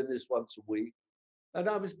we were doing this once a week. And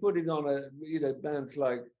I was putting on bands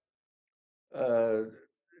like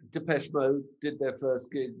Depeche Mode did their first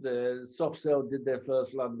gig there, Soft Cell did their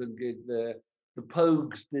first London gig there, The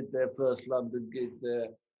Pogues did their first London gig there.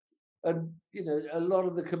 And, you know, a lot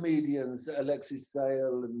of the comedians, Alexis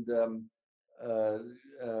Sale and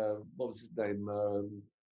what was his name?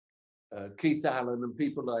 Keith Allen and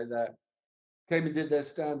people like that came and did their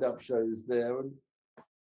stand-up shows there. And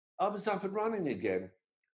I was up and running again.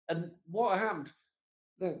 And what happened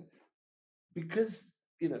then, because,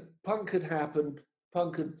 you know, punk had happened,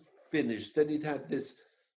 punk had finished, then you'd had this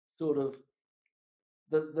sort of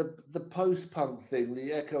the post-punk thing,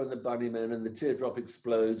 the Echo and the Bunnymen and the Teardrop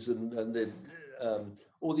Explodes and the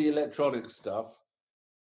all the electronic stuff,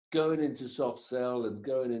 going into Soft Cell and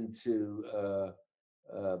going into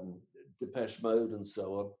Depeche Mode and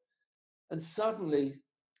so on. And suddenly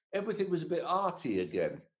everything was a bit arty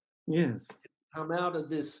again. Yes. Come out of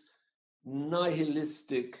this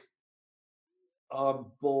nihilistic, I'm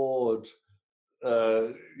bored,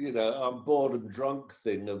 you know, I'm bored and drunk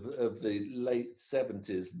thing of the late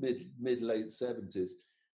 70s, mid late 70s,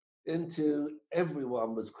 into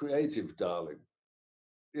everyone was creative, darling,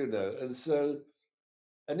 you know. And so,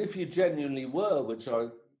 and if you genuinely were, which I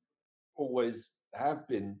always have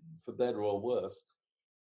been for better or worse,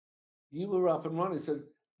 you were up and running. So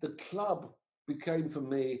the club became for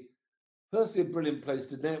me, firstly, a brilliant place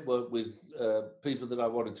to network with people that I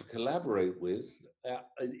wanted to collaborate with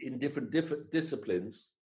in different disciplines,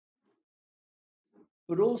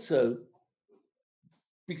 but also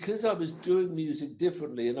because I was doing music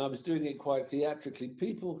differently and I was doing it quite theatrically,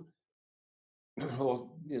 people,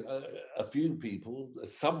 or you know, a few people,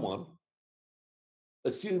 someone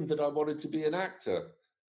assumed that I wanted to be an actor,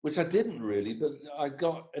 which I didn't really, but I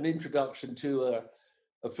got an introduction to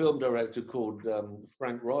a film director called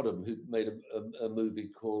Frank Rodham, who made a movie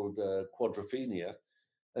called Quadrophenia,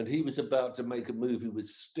 and he was about to make a movie with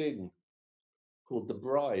Sting called The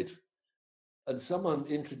Bride. And someone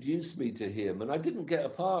introduced me to him, and I didn't get a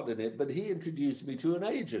part in it, but he introduced me to an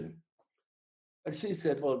agent. And she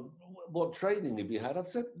said, well, what training have you had? I've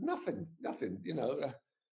said, nothing, you know.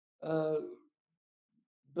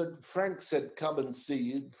 But Frank said, come and see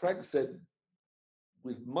you. Frank said,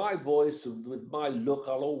 with my voice and with my look,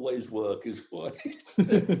 I'll always work, is what he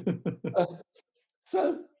said.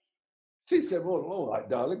 So she said, well, all right,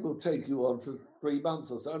 darling, we'll take you on for 3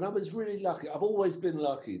 months or so. And I was really lucky. I've always been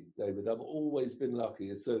lucky, David. I've always been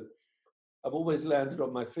lucky. And so I've always landed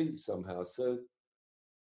on my feet somehow. So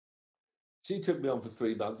she took me on for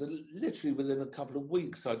 3 months. And literally within a couple of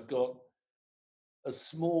weeks, I'd got a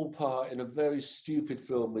small part in a very stupid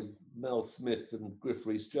film with Mel Smith and Griff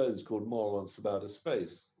Rhys-Jones called Morons from Outer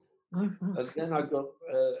Space. And then I got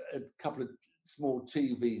a couple of small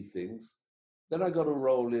TV things. Then I got a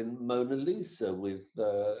role in Mona Lisa with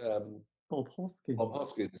Bob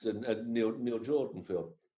Hoskins and Neil Jordan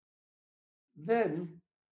film. Then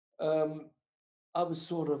I was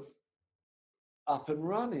sort of up and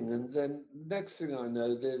running, and then next thing I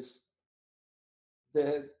know,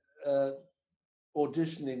 they're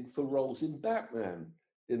auditioning for roles in Batman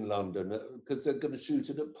in London because they're going to shoot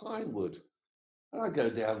it at Pinewood. And I go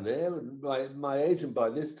down there, and my agent by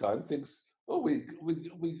this time thinks, oh, we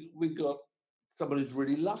got someone who's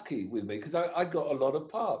really lucky with me, because I got a lot of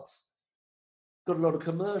parts, got a lot of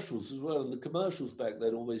commercials as well, and the commercials back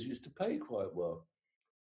then always used to pay quite well.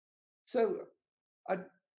 So I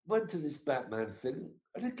went to this Batman thing,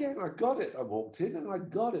 and again I got it. I walked in and I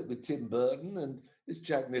got it with Tim Burton, and it's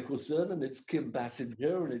Jack Nicholson, and it's Kim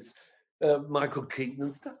Basinger, and it's Michael Keaton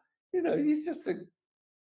and stuff. You know, you just think,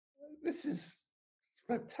 this is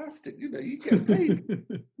fantastic. You know, you get paid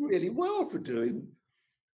really well for doing,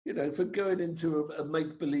 you know, for going into a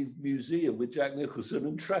make-believe museum with Jack Nicholson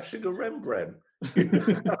and trashing a Rembrandt.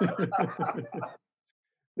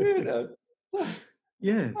 You know.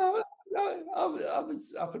 Yes. I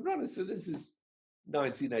was up and running. So this is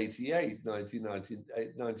 1988,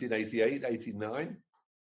 89.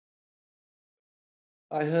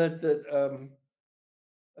 I heard that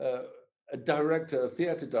a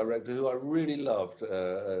theater director who I really loved,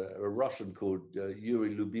 a Russian called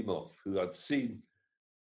Yuri Lubimov, who I'd seen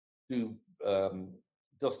do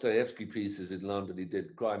Dostoevsky pieces in London. He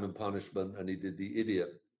did Crime and Punishment, and he did The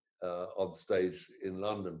Idiot on stage in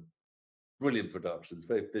London. Brilliant productions,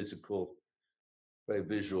 very physical, very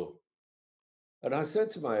visual. And I said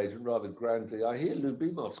to my agent rather grandly, I hear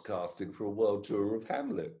Lubimov's casting for a world tour of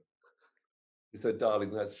Hamlet. He said, darling,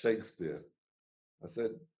 that's Shakespeare. I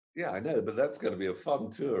said, yeah, I know, but that's going to be a fun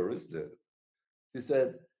tour, isn't it? She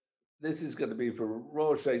said, this is going to be for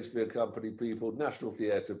Royal Shakespeare Company people, National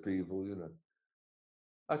Theatre people, you know.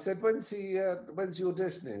 I said, when's he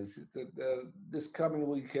auditioning? She said, this coming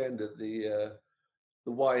weekend at the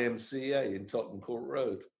YMCA in Tottenham Court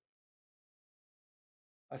Road.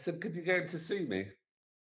 I said, could you get him to see me?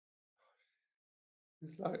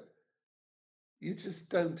 It's like, you just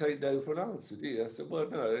don't take no for an answer, do you? I said, well,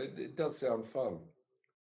 no, it does sound fun.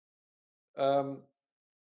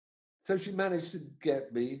 So she managed to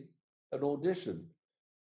get me an audition.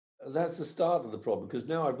 And that's the start of the problem, because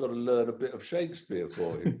now I've got to learn a bit of Shakespeare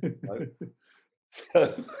for him, right?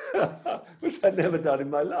 So, which I'd never done in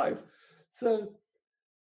my life. So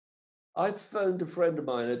I phoned a friend of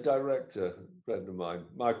mine, a director friend of mine,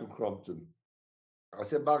 Michael Crompton. I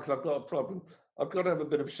said, Michael, I've got a problem. I've got to have a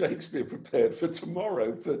bit of Shakespeare prepared for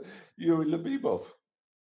tomorrow for Yuri Lubimov.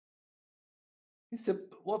 He said,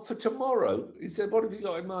 what, for tomorrow? He said, what have you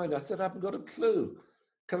got in mind? I said, I haven't got a clue.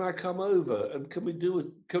 Can I come over and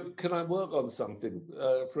can I work on something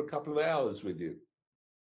for a couple of hours with you?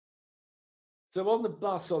 So on the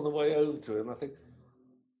bus on the way over to him, I think,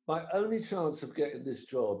 my only chance of getting this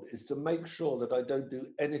job is to make sure that I don't do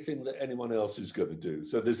anything that anyone else is going to do.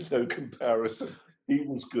 So there's no comparison. He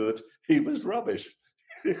was good. He was rubbish.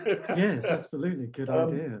 Yes, absolutely. Good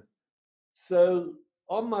idea. So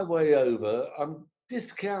on my way over, I'm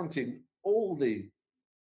discounting all the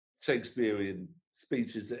Shakespearean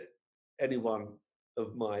speeches that anyone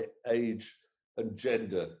of my age and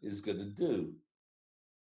gender is going to do,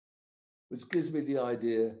 which gives me the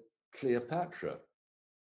idea, Cleopatra.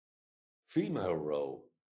 Female role.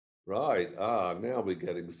 Right. Now we're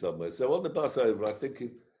getting somewhere. So on the bus over, I'm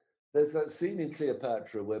thinking, there's that scene in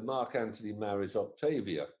Cleopatra where Mark Antony marries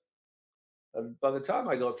Octavia. And by the time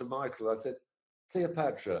I got to Michael, I said,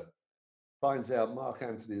 Cleopatra finds out Mark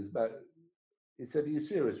Antony is back. He said, are you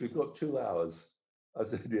serious? We've got 2 hours. I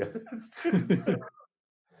said, yeah.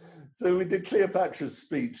 So we did Cleopatra's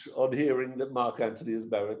speech on hearing that Mark Antony has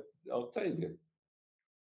married Octavia.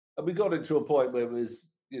 And we got it to a point where it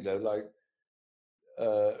was, like,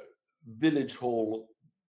 village hall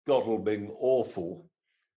Godalming awful.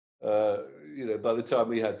 By the time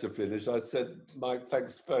we had to finish, I said, Mike,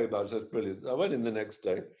 thanks very much. That's brilliant. I went in the next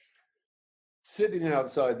day, sitting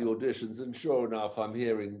outside the auditions, and sure enough, I'm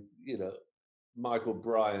hearing, Michael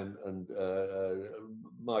Bryan and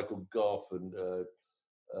Michael Gough and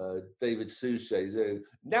David Suchet saying,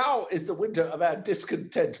 now is the winter of our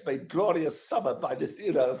discontent made glorious summer by this,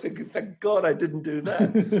 thinking, thank God I didn't do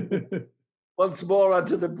that. Once more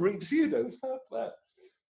unto the breach, fuck that.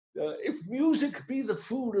 If music be the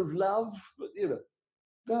food of love,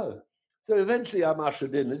 no. So eventually I'm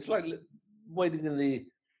ushered in. It's like waiting in the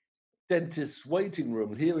dentist's waiting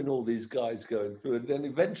room, hearing all these guys going through, and then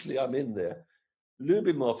eventually I'm in there.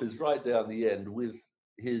 Lubimov is right down the end with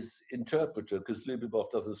his interpreter, because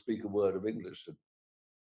Lubimov doesn't speak a word of English.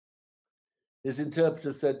 His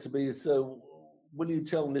interpreter said to me, so will you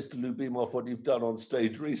tell Mr. Lubimov what you've done on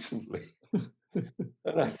stage recently?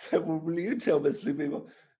 And I said, well, will you tell Mr. Lubimov?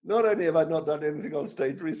 Not only have I not done anything on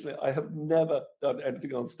stage recently, I have never done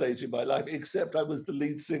anything on stage in my life, except I was the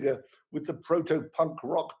lead singer with the proto-punk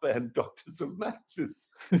rock band Doctors of Madness.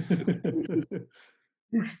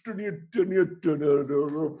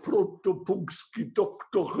 Proto-punkski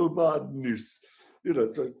Doctor Madness.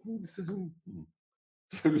 So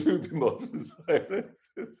Lubimov is like,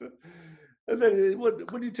 and then,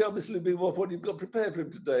 when you tell Miss Lubimov what you've got prepared for him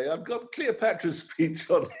today? I've got Cleopatra's speech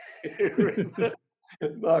on here.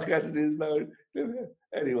 Mark Antony is married.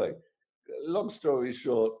 Anyway, long story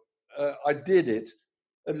short, I did it,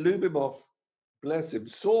 and Lubimov, bless him,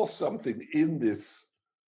 saw something in this,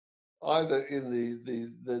 either in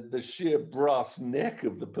the sheer brass neck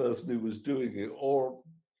of the person who was doing it, or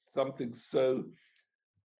something so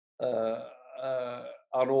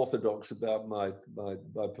unorthodox about my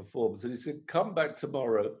performance. And he said, come back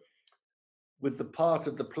tomorrow with the part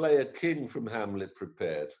of the player king from Hamlet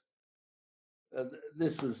prepared.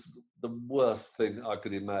 This was the worst thing I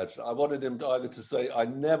could imagine. I wanted him either to say, I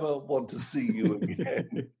never want to see you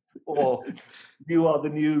again, or you are the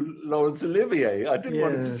new Laurence Olivier. I didn't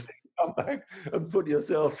want him to say, come back and put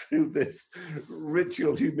yourself through this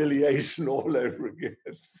ritual humiliation all over again.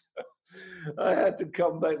 So I had to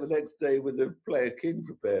come back the next day with the player king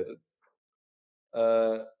prepared.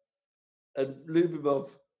 And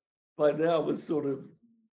Lubimov, by now, was sort of,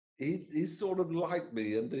 he sort of liked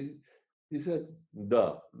me, and he said,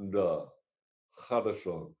 da,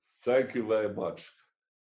 хорошо, thank you very much.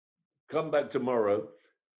 Come back tomorrow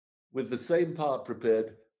with the same part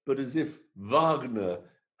prepared, but as if Wagner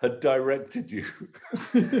had directed you.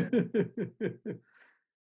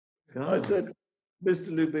 I said,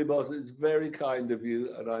 Mr. Lubimov, it's very kind of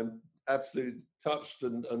you, and I'm absolutely touched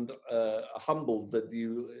and humbled that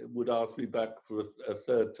you would ask me back for a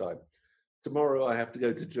third time. Tomorrow I have to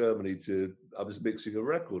go to Germany I was mixing a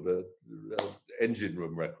record, an engine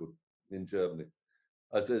room record in Germany.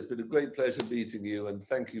 I said, it's been a great pleasure meeting you, and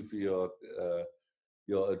thank you for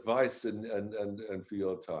your advice and for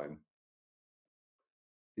your time.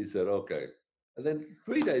 He said, okay. And then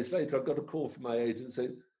 3 days later, I got a call from my agent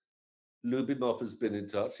saying, Lubimov has been in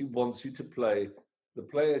touch. He wants you to play the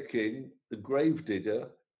Player King, the Gravedigger,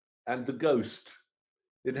 and the Ghost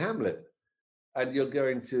in Hamlet. And you're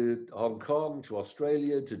going to Hong Kong, to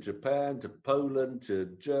Australia, to Japan, to Poland,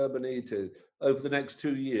 to Germany, to over the next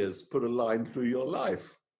 2 years, put a line through your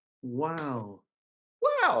life. Wow.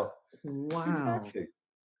 Wow. Wow. Exactly.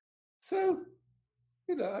 So,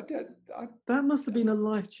 that must have been a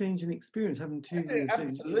life-changing experience, having 2 years.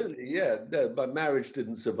 Absolutely, yeah. No, my marriage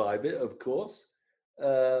didn't survive it, of course.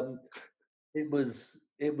 It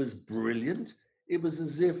was brilliant. It was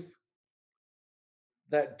as if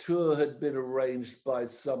that tour had been arranged by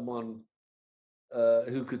someone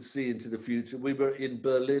who could see into the future. We were in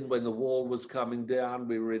Berlin when the wall was coming down.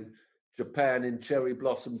 We were in Japan in cherry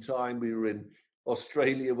blossom time. We were in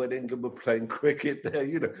Australia when England were playing cricket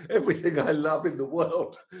there. Everything I love in the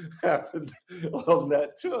world happened on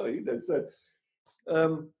that tour. So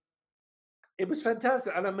it was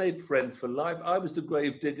fantastic, and I made friends for life. I was the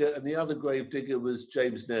gravedigger, and the other gravedigger was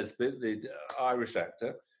James Nesbitt, the Irish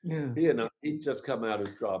actor. Yeah. He'd just come out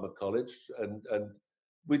of drama college, and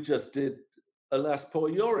we just did Alas Poor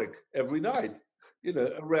Yorick every night,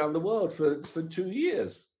 around the world for 2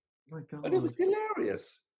 years. My God. And it was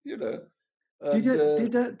hilarious, And,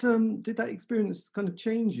 did that experience kind of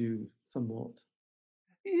change you somewhat?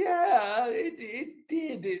 Yeah, it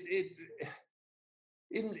did.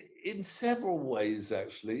 In several ways,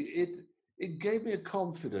 actually. It gave me a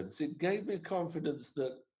confidence. It gave me a confidence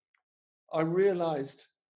that I realized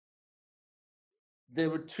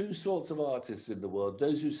there are two sorts of artists in the world: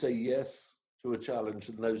 those who say yes to a challenge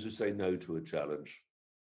and those who say no to a challenge.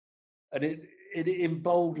 And it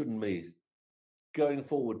emboldened me going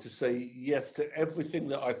forward to say yes to everything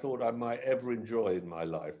that I thought I might ever enjoy in my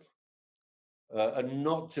life, and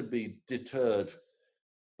not to be deterred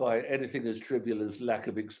by anything as trivial as lack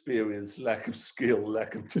of experience, lack of skill,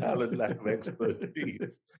 lack of talent, lack of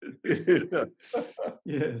expertise.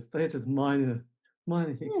 Yes, they're just minor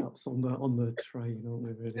hiccups on the train, aren't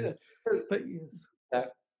they, really? But yes.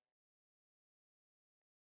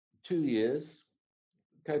 2 years,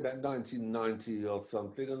 came back 1990 or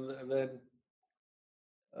something, and then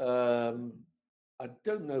I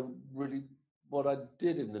don't know really what I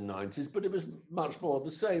did in the 90s, but it was much more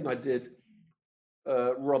the same. I did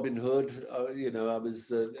Robin Hood. I was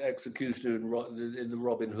the executioner in the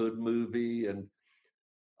Robin Hood movie, and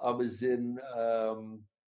I was in.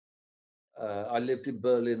 I lived in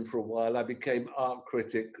Berlin for a while. I became art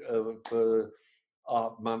critic for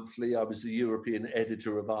Art Monthly. I was the European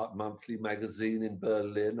editor of Art Monthly magazine in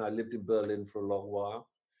Berlin. I lived in Berlin for a long while.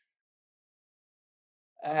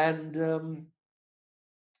 And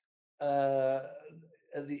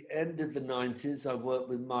at the end of the 90s, I worked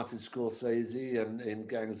with Martin Scorsese and in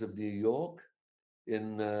Gangs of New York,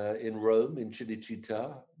 in Rome, in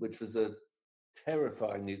Cinecittà, which was a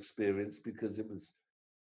terrifying experience because it was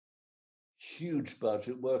huge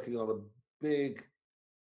budget, working on a big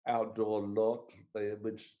outdoor lot,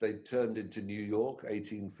 which they turned into New York,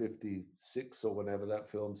 1856 or whenever that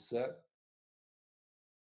film's set.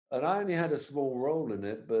 And I only had a small role in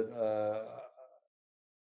it, but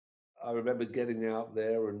I remember getting out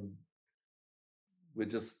there and we're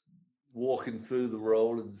just walking through the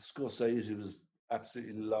role, and Scorsese was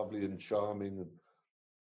absolutely lovely and charming. And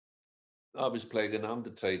I was playing an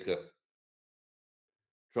undertaker,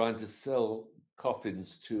 trying to sell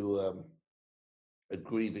coffins to a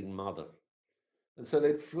grieving mother. And so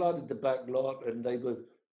they'd flooded the back lot, and they were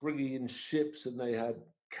bringing in ships, and they had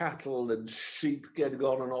cattle and sheep getting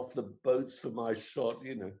on and off the boats for my shot,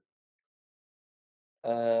 And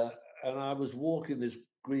I was walking this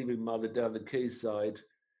grieving mother down the quayside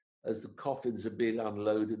as the coffins are being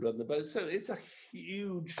unloaded on the boat. So it's a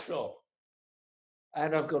huge shot.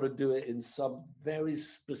 And I've got to do it in some very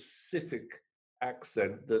specific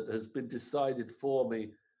accent that has been decided for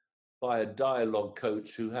me by a dialogue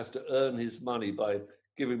coach who has to earn his money by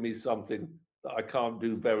giving me something that I can't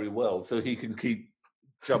do very well so he can keep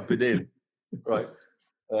jumping in, right?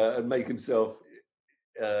 And make himself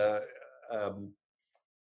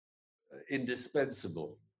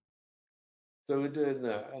indispensable. So we're doing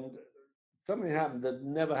that. And something happened that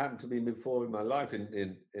never happened to me before in my life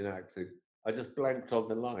in acting. I just blanked on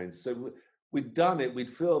the lines. So we'd done it,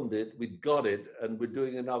 we'd filmed it, we'd got it, and we're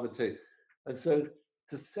doing another take. And so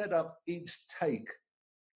to set up each take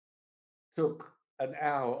took an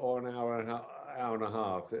hour or an hour and a half. hour and a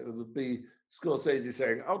half. It would be Scorsese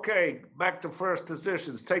saying, "Okay, back to first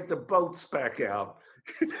positions. Take the boats back out.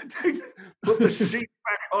 Put the sheep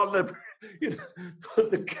back on the,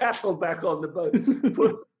 put the cattle back on the boat.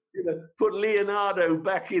 Put Leonardo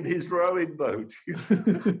back in his rowing boat."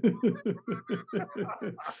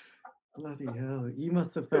 Bloody hell! You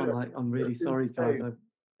must have felt like, I'm really sorry, guys.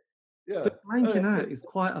 Yeah. So blanking out is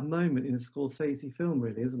quite a moment in a Scorsese film,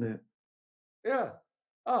 really, isn't it? Yeah.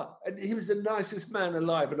 And he was the nicest man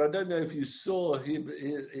alive. And I don't know if you saw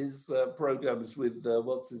his programs with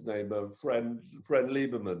what's his name, friend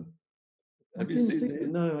Lieberman. Have you seen it?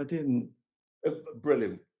 No, I didn't.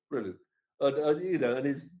 Brilliant. And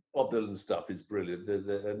his Bob Dylan stuff is brilliant,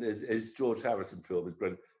 and his George Harrison film is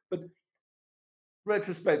brilliant. But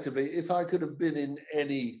retrospectively, if I could have been in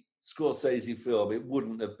any Scorsese film, it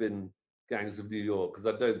wouldn't have been Gangs of New York, because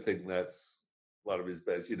I don't think that's one of his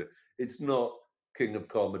best. It's not King of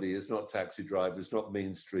Comedy, it's not Taxi Driver, it's not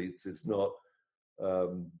Mean Streets, it's not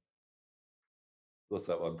what's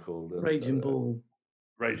that one called? Raging Bull.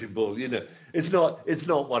 Raging Bull. It's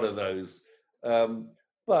not one of those.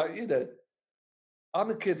 But I'm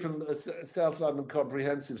a kid from a South London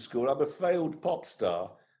comprehensive school. I'm a failed pop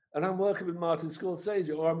star, and I'm working with Martin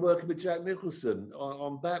Scorsese, or I'm working with Jack Nicholson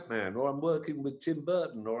on Batman, or I'm working with Tim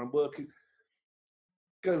Burton, or I'm working.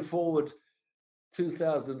 Go forward,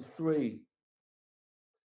 2003.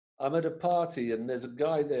 I'm at a party, and there's a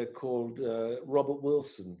guy there called Robert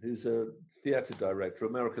Wilson, who's a theatre director,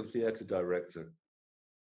 American theatre director.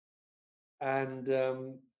 And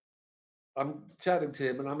I'm chatting to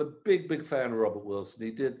him, and I'm a big fan of Robert Wilson.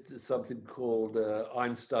 He did something called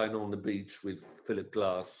Einstein on the Beach with Philip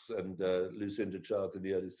Glass and Lucinda Childs in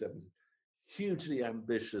the early 70s. Hugely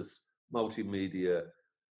ambitious multimedia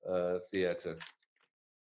theatre.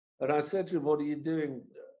 And I said to him, "What are you doing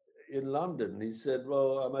in London?" He said,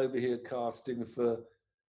 "Well, I'm over here casting for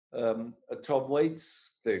a Tom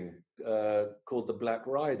Waits thing called The Black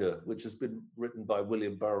Rider, which has been written by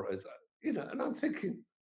William Burroughs." And I'm thinking,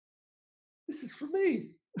 this is for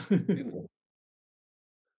me.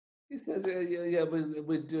 He says, "Yeah,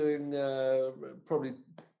 we're doing probably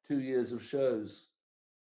 2 years of shows."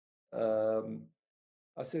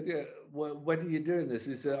 I said, "Yeah, well, when are you doing this?"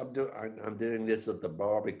 He said, I'm doing this at the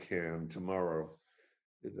Barbican tomorrow."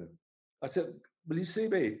 I said, "Will you see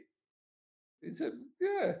me?" He said,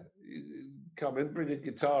 "Yeah, come in, bring a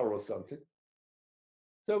guitar or something."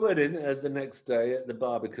 So I went in the next day at the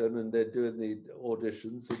Barbican, and they're doing the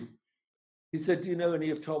auditions. And he said, "Do you know any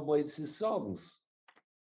of Tom Waits' songs?"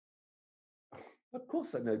 Of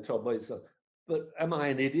course I know Tom Waits' songs. But am I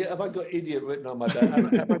an idiot? Have I got idiot written on my back?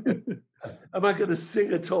 Am I going to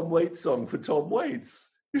sing a Tom Waits song for Tom Waits?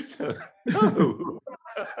 No.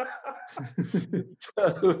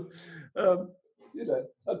 So,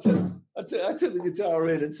 I took the guitar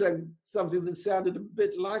in and sang something that sounded a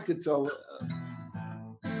bit like a Tom.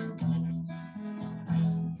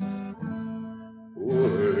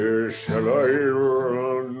 Where shall I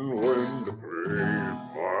run when the great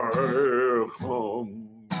fire comes?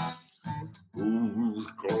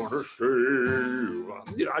 Who's gonna save?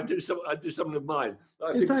 I do something of mine.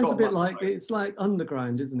 It sounds a bit like it's like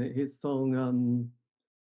Underground, isn't it? His song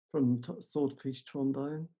from Swordfish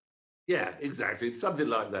Trombone. Yeah, exactly. It's something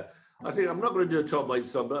like that. I think I'm not going to do a Tom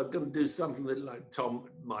Waits song, but I'm going to do something that like Tom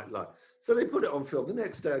might like. So they put it on film. The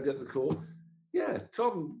next day I get the call. Yeah,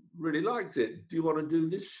 Tom really liked it. Do you want to do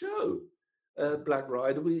this show, Black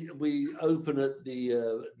Rider? We open at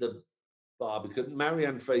the Barbican.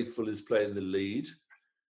 Marianne Faithfull is playing the lead.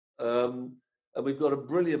 And we've got a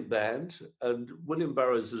brilliant band. And William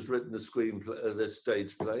Burroughs has written the screenplay, the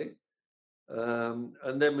stage play.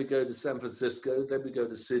 And then we go to San Francisco, then we go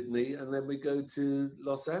to Sydney, and then we go to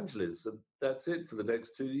Los Angeles. And that's it for the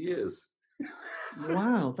next 2 years.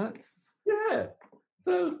 Wow, that's... Yeah.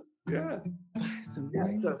 So, yeah. That's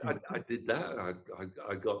amazing. Yeah, so I did that.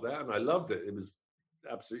 I got that, and I loved it. It was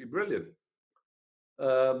absolutely brilliant.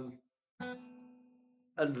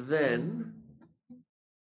 And then,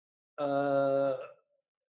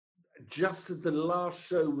 just as the last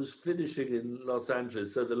show was finishing in Los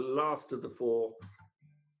Angeles, so the last of the 4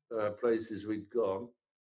 places we'd gone,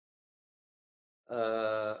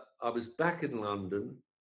 I was back in London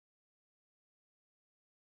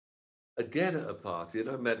again at a party, and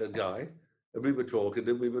I met a guy, and we were talking,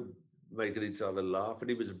 and we were making each other laugh, and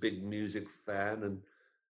he was a big music fan, and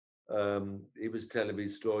he was telling me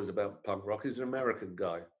stories about punk rock. He's an American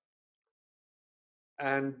guy.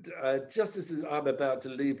 And just as I'm about to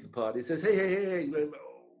leave the party, he says, hey,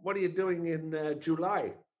 what are you doing in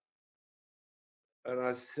July? And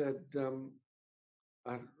I said,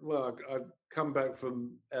 come back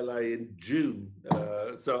from LA in June,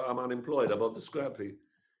 so I'm unemployed. I'm on the scrappy.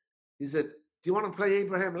 He said, "Do you want to play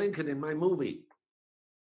Abraham Lincoln in my movie?"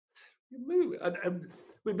 Movie, and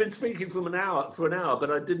we've been speaking for an hour,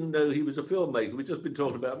 but I didn't know he was a filmmaker. We've just been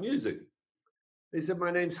talking about music. He said,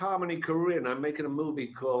 "My name's Harmony Korine. I'm making a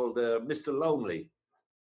movie called Mr. Lonely."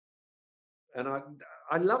 And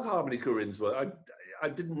I love Harmony Korine's work. I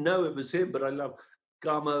didn't know it was him, but I love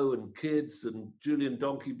Gummo and Kids and Julian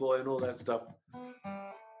Donkey Boy and all that stuff.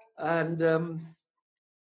 And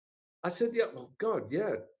I said, "Yeah, oh God,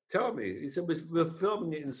 yeah, tell me." He said, "We're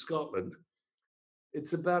filming it in Scotland.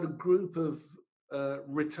 It's about a group of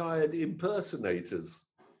retired impersonators.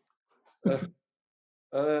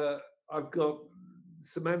 I've got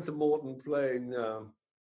Samantha Morton playing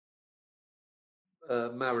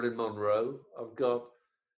Marilyn Monroe. I've got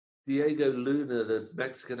Diego Luna, the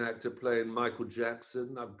Mexican actor, playing Michael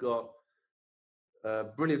Jackson. I've got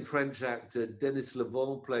brilliant French actor Denis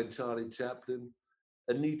Lavant playing Charlie Chaplin.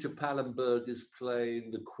 Anita Pallenberg is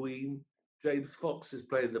playing the Queen. James Fox is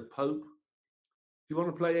playing the Pope. Do you want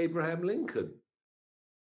to play Abraham Lincoln?"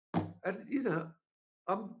 And you know,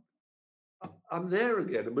 I'm there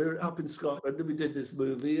again, and we're up in Scotland, and we did this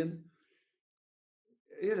movie, and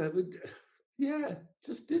you know,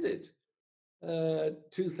 just did it.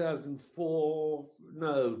 2004,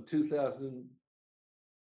 no,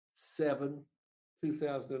 2007,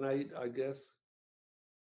 2008, I guess.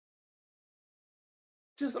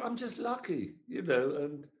 I'm just lucky, you know,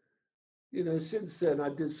 and you know, since then I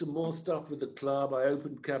did some more stuff with the club. I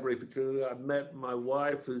opened Cabaret Patrouille. I met my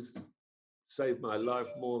wife, who's saved my life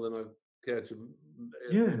more than I care to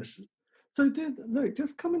mention. So, look,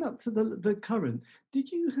 just coming up to the current,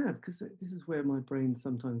 did you have, because this is where my brain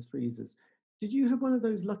sometimes freezes, did you have one of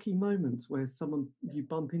those lucky moments where you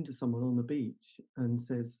bump into someone on the beach and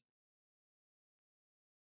says,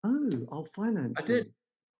 "Oh, I'll finance you"? I did.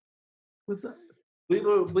 Was that? We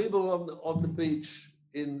were on the beach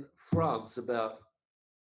in France about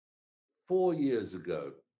 4 years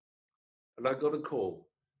ago, and I got a call.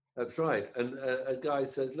 That's right. And a guy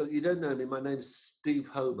says, "Look, you don't know me. My name's Steve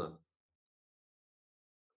Homer."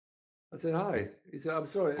 I said, "Hi." He said, "I'm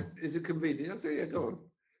sorry, is it convenient?" I said, "Yeah, go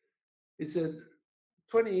on." He said,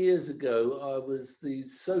 20 years ago, I was the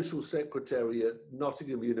social secretary at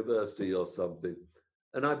Nottingham University or something,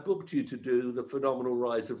 and I booked you to do the Phenomenal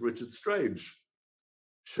Rise of Richard Strange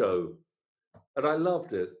show, and I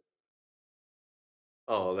loved it.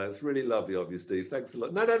 "Oh, that's really lovely of you, Steve. Thanks a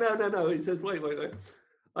lot." No. He says, wait.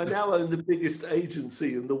 "I now own the biggest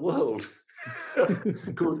agency in the world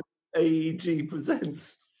called AEG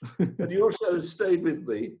Presents. And your show has stayed with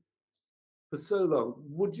me for so long.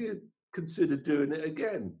 Would you consider doing it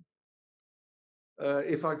again?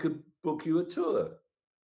 If I could book you a tour?"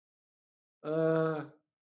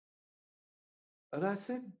 And I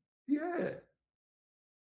said, "Yeah."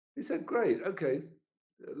 He said, "Great, okay.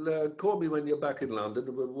 Call me when you're back in London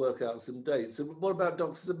and we'll work out some dates." "And what about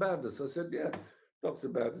Doctors of Madness?" I said, "Yeah, Doctors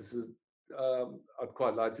of Madness is, I'd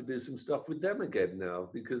quite like to do some stuff with them again now,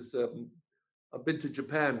 because I've been to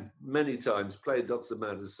Japan many times, played Doctors of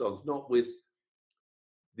Madness songs, not with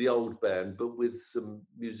the old band, but with some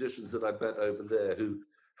musicians that I met over there who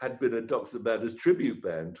had been a Doctors of Madness tribute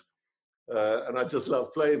band. And I just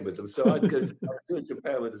love playing with them. So I'd go to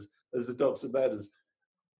Japan as the Doctors of Madness.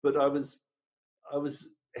 But I was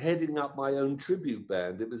heading up my own tribute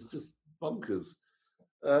band. It was just bonkers.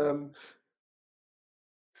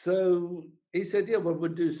 So he said, "Yeah, well,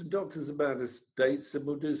 we'll do some Doctors of Madness dates and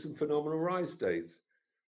we'll do some Phenomenal Rise dates."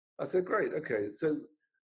 I said, "Great, okay." So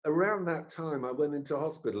around that time, I went into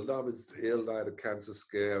hospital and I was ill. I had a cancer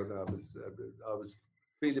scare and I was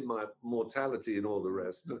feeling my mortality and all the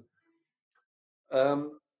rest.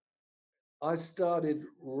 I started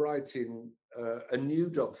writing a new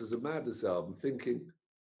Doctors of Madness album, thinking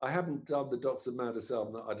I haven't done the Doctors of Madness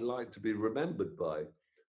album that I'd like to be remembered by.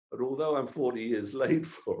 But although I'm 40 years late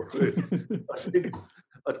for it, I think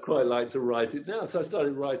I'd quite like to write it now. So I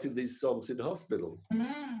started writing these songs in hospital.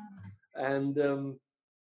 And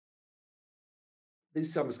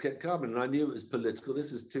these songs kept coming, and I knew it was political.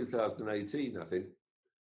 This was 2018, I think.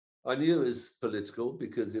 I knew it was political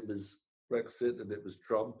because it was Brexit and it was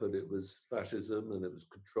Trump and it was fascism and it was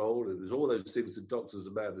control. It was all those things that Doctors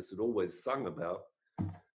of Madness had always sung about.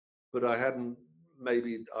 But I hadn't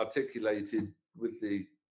maybe articulated with the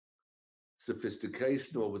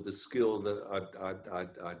sophistication or with the skill that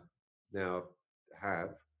I now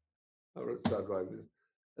have. I started writing this.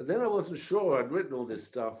 And then I wasn't sure. I'd written all this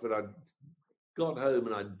stuff and I got home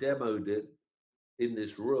and I demoed it in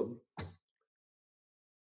this room.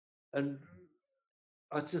 And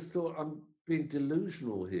I just thought, I'm being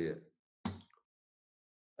delusional here.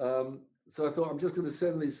 So I thought, I'm just going to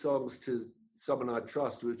send these songs to someone I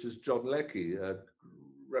trust, which is John Leckie, a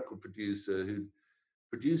record producer who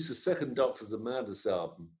produced the second Doctors of Madness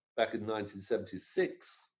album back in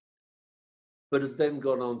 1976, but had then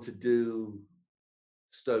gone on to do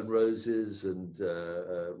Stone Roses and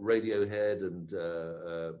Radiohead and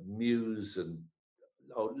Muse and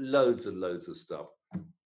loads and loads of stuff.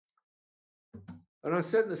 And I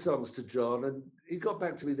sent the songs to John, and he got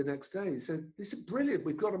back to me the next day. He said, "This is brilliant.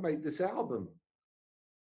 We've got to make this album.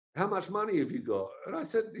 How much money have you got?" And I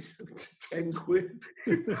said, 10 quid.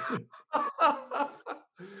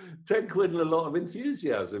 10 quid and a lot of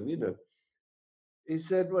enthusiasm, you know. He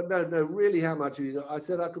said, "Well, no, really, how much have you got?" I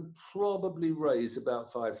said, "I could probably raise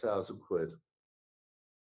about 5,000 quid.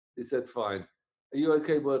 He said, "Fine. Are you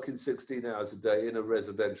okay working 16 hours a day in a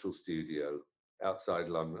residential studio outside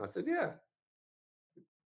London?" I said, "Yeah."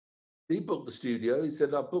 He booked the studio. He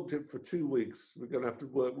said, "I booked it for 2 weeks. We're going to have to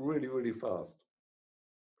work really, really fast."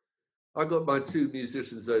 I got my 2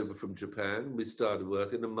 musicians over from Japan. We started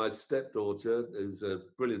working, and my stepdaughter, who's a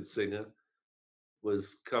brilliant singer,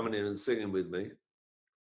 was coming in and singing with me.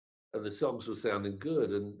 And the songs were sounding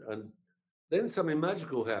good. And then something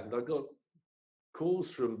magical happened. I got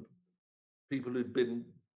calls from people who'd been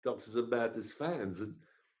Doctors of Madness fans. And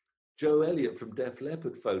Joe Elliott from Def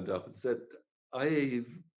Leppard phoned up and said, "I hear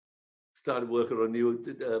you've started working on a new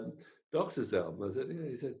Doctors album." I said, "Yeah."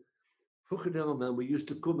 He said, "Fucking hell, man, we used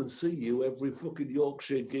to come and see you every fucking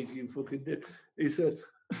Yorkshire gig you fucking did." He said,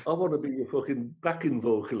 "I want to be your fucking backing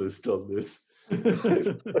vocalist on this."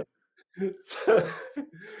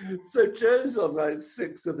 so Joe's on like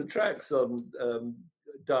 6 of the tracks on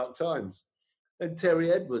Dark Times. And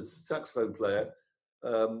Terry Edwards, saxophone player,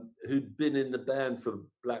 who'd been in the band for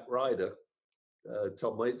Black Rider,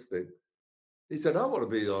 Tom Waits thing, he said, "I want to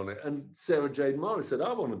be on it." And Sarah Jane Morris said,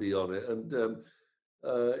 "I want to be on it." And,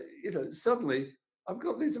 you know, suddenly I've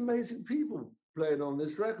got these amazing people playing on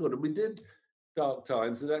this record. And we did Dark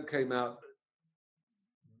Times, and that came out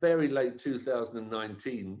very late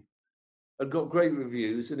 2019 and got great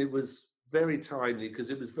reviews. And it was very timely because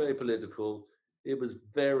it was very political. It was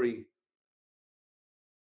very,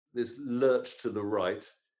 this lurch to the right,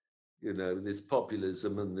 you know, this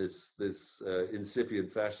populism and this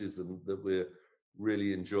incipient fascism that we're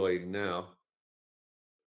really enjoying now.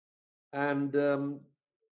 And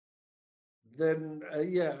then,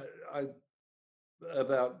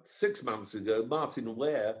 about 6 months ago, Martin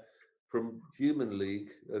Ware from Human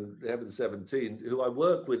League and Heaven 17, who I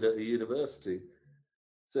work with at a university,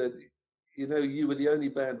 said, "You know, you were the only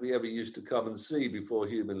band we ever used to come and see before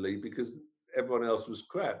Human League because everyone else was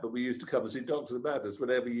crap, but we used to come and see Doctors of Madness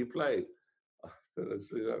whenever you played."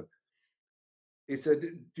 He said,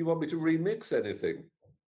 "Do you want me to remix anything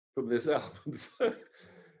from this album?" So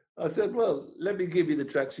I said, "Well, let me give you the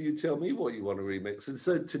tracks, so you tell me what you want to remix." And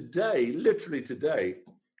so today, literally today,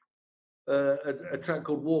 a track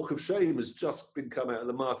called "Walk of Shame" has just been come out, and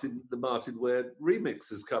the Martin Ware remix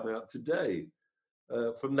has come out today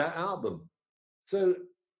from that album. So,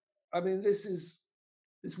 I mean, this is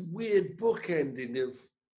this weird bookending of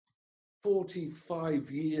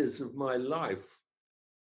 45 years of my life,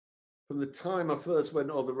 from the time I first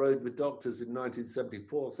went on the road with Doctors in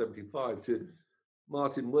 1974, 75 to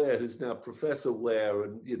Martin Ware, who's now Professor Ware,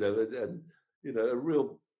 and you know, a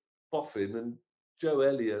real boffin, and Joe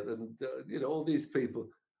Elliott, and you know, all these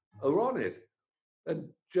people are on it.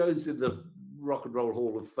 And Joe's in the Rock and Roll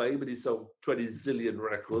Hall of Fame, and he sold 20 zillion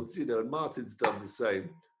records, you know, and Martin's done the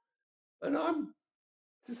same. And I'm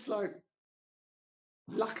just like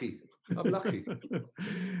lucky. I'm lucky.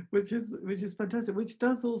 which is fantastic. Which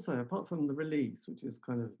does also, apart from the release, which is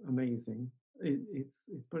kind of amazing, it's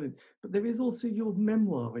brilliant. But there is also your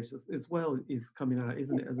memoir, which as well is coming out,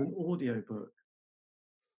 isn't it, as an audio book?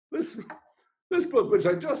 This book, which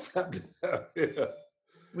I just had to have here,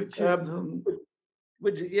 which is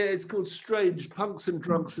it's called Strange Punks and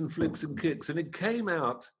Drunks and Flicks and Kicks, and it came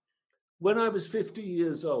out when I was 50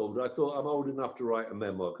 years old. I thought, I'm old enough to write a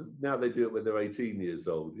memoir, because now they do it when they're 18 years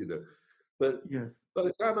old, you know. But yes, by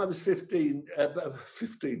the time I was 50,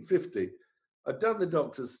 I'd done the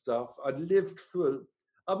Doctor's stuff. I'd lived through,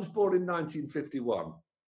 I was born in 1951.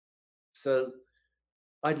 So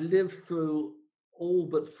I'd lived through all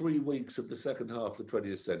but 3 weeks of the second half of the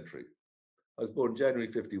 20th century. I was born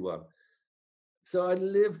January 51. So I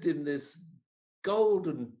lived in this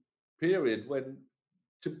golden period when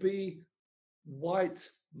to be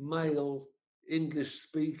white, male, English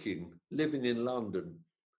speaking, living in London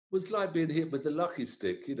was like being hit with the lucky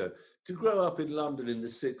stick, you know. To grow up in London in the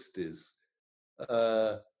 60s,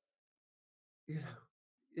 you know,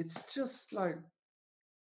 it's just like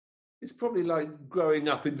it's probably like growing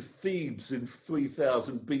up in Thebes in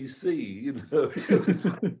 3000 BC.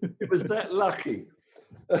 It was that lucky.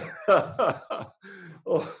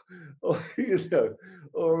 or,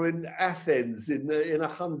 or in Athens in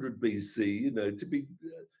 100 BC,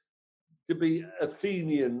 to be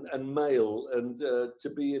Athenian and male, and to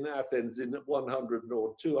be in Athens in 100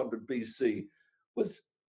 or 200 BC was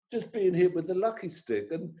just being hit with the lucky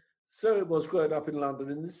stick. And so it was growing up in London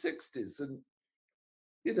in the 60s. And,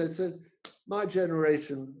 so my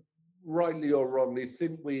generation, rightly or wrongly,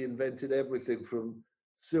 think we invented everything from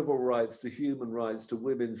civil rights to human rights to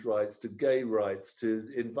women's rights to gay rights to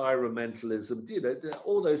environmentalism,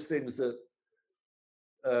 all those things that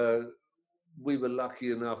we were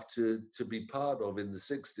lucky enough to be part of in the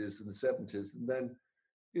 60s and the 70s. And then,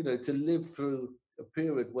 to live through a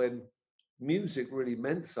period when music really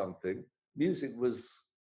meant something. Music was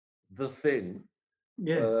the thing.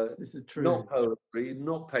 Yes, this is true. Not poetry,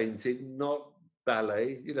 not painting, not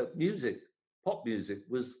ballet. Music, pop music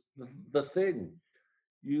was the thing.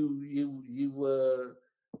 You were,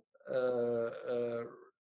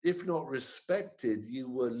 if not respected, you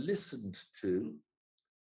were listened to,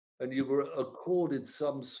 and you were accorded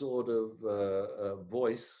some sort of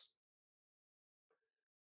voice.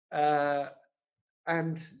 And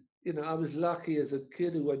I was lucky as a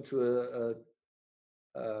kid who went to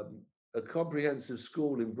a comprehensive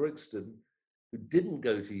school in Brixton, who didn't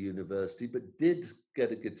go to university but did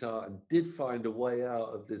get a guitar and did find a way out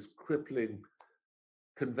of this crippling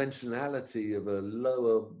conventionality of a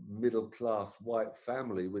lower middle class white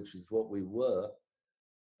family, which is what we were.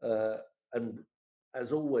 And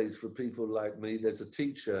as always, for people like me, there's a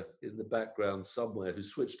teacher in the background somewhere who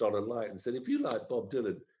switched on a light and said, if you like Bob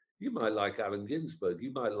Dylan, you might like Allen Ginsberg,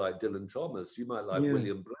 you might like Dylan Thomas, you might like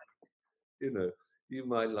William Blake, you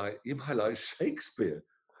might like Shakespeare,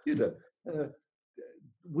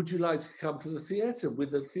 would you like to come to the theatre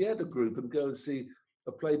with a theatre group and go and see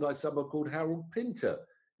a play by someone called Harold Pinter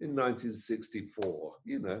in 1964,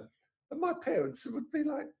 And my parents would be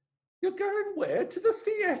like, you're going where? To the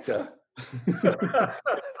theatre?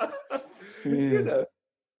 Yes.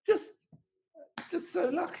 Just so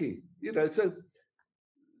lucky, so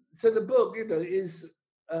the book, is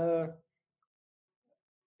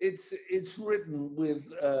it's written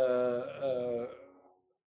with a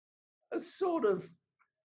sort of,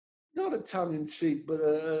 not a tongue-in-cheek, but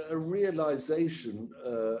a realization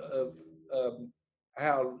of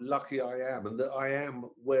how lucky I am, and that I am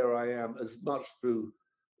where I am as much through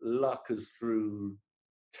luck as through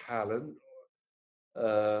talent,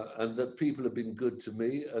 and that people have been good to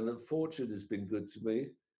me, and that fortune has been good to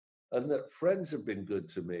me, and that friends have been good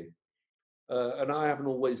to me. And I haven't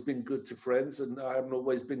always been good to friends, and I haven't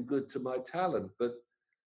always been good to my talent. But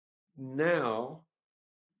now,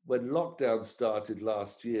 when lockdown started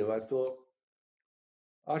last year, I thought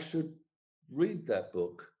I should read that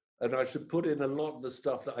book, and I should put in a lot of the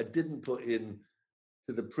stuff that I didn't put in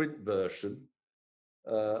to the print version,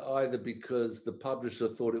 either because the publisher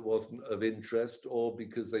thought it wasn't of interest, or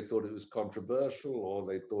because they thought it was controversial, or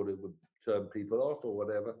they thought it would turn people off, or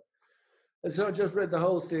whatever. And so I just read the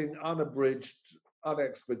whole thing unabridged,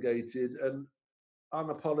 unexpurgated, and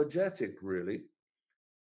unapologetic, really.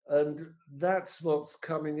 And that's what's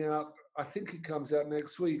coming out. I think it comes out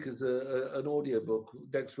next week as an audiobook,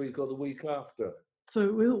 next week or the week after.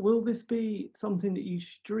 So will this be something that you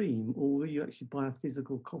stream, or will you actually buy a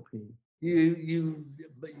physical copy? You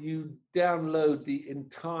download the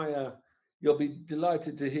entire. You'll be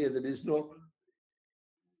delighted to hear that it's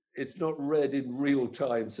not read in real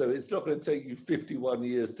time, so it's not going to take you 51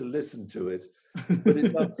 years to listen to it, but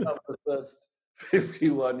it does cover the first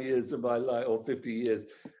 51 years of my life, or 50 years,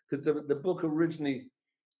 because the book originally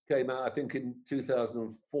came out, I think, in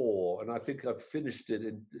 2004, and I think I finished it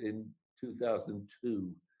in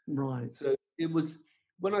 2002. Right. So it was,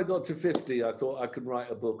 when I got to 50, I thought I could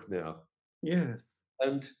write a book now. Yes.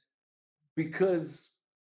 And because,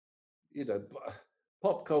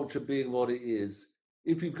 pop culture being what it is,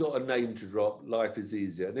 if you've got a name to drop, life is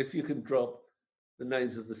easier. And if you can drop the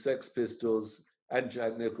names of the Sex Pistols and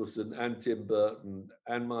Jack Nicholson and Tim Burton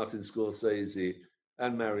and Martin Scorsese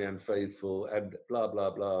and Marianne Faithfull and blah, blah,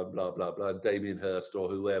 blah, blah, blah, blah, and Damien Hirst or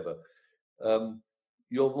whoever,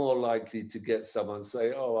 you're more likely to get someone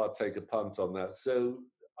say, oh, I'll take a punt on that. So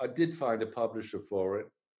I did find a publisher for it.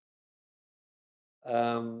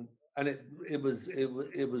 And it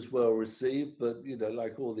was well received, but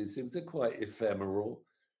like all these things, they're quite ephemeral,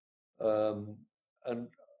 and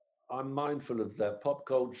I'm mindful of that. Pop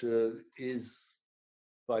culture is,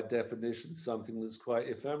 by definition, something that's quite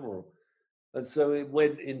ephemeral, and so it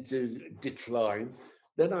went into decline.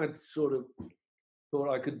 Then I sort of thought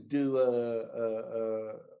I could do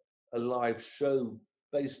a live show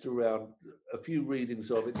based around a few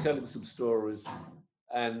readings of it, telling some stories,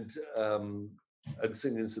 and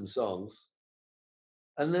singing some songs.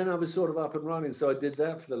 And then I was sort of up and running, so I did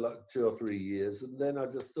that for like 2 or 3 years, and then I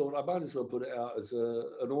just thought I might as well put it out as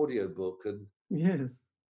an audio book, and Yes.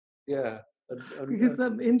 yeah, Because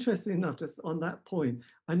interesting enough, just on that point,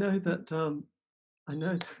 I know that I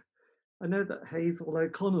know I know that Hazel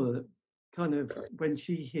O'Connor kind of when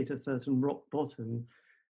she hit a certain rock bottom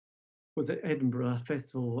was at Edinburgh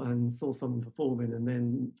Festival and saw someone performing, and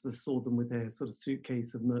then just saw them with their sort of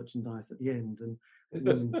suitcase of merchandise at the end, and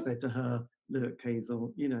the woman said to her, "Look,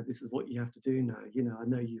 Hazel, you know, this is what you have to do now. You know, I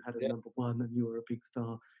know you had a yeah, #1 and you were a big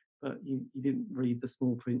star, but you didn't read the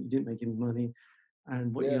small print, you didn't make any money,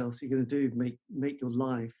 and what yeah. else are you going to do? Make your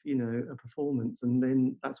life, you know, a performance." And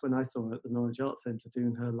then that's when I saw her at the Norwich Arts Centre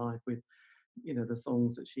doing her live with, you know, the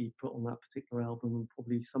songs that she put on that particular album and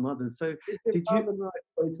probably some others. So It's a did you? rather nice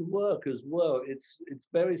way to work as well. It's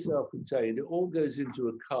very self-contained. It all goes into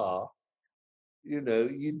a car. You know,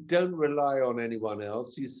 you don't rely on anyone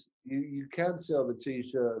else. You can sell the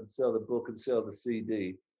T-shirt and sell the book and sell the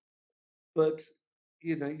CD, but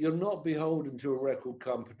you know you're not beholden to a record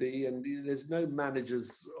company, and there's no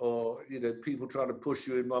managers or people trying to push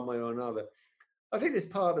you in one way or another. I think it's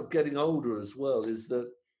part of getting older as well. Is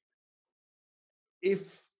that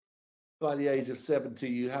if by the age of 70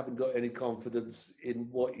 you haven't got any confidence in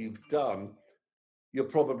what you've done, you're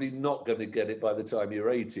probably not going to get it by the time you're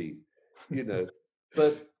 80, you know.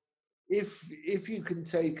 But if you can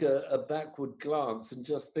take a backward glance and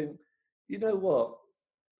just think, you know what,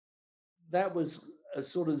 that was a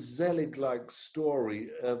sort of Zelig-like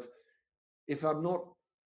story of, if I'm not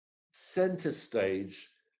center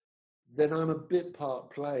stage, then I'm a bit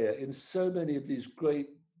part player in so many of these great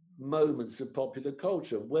moments of popular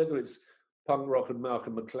culture, whether it's punk rock and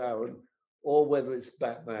Malcolm McLaren, or whether it's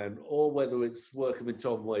Batman, or whether it's working with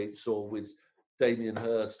Tom Waits or with Damien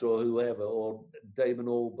Hirst or whoever, or Damon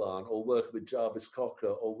Albarn, or working with Jarvis Cocker,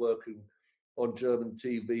 or working on German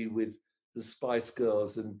TV with the Spice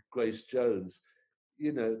Girls and Grace Jones.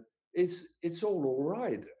 You know, it's all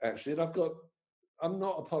right actually, and I'm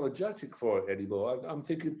not apologetic for it anymore. I'm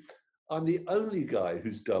thinking I'm the only guy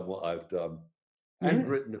who's done what I've done and Yes.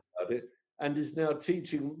 written about it, and is now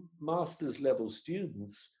teaching master's level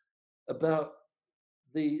students about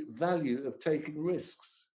the value of taking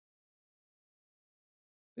risks.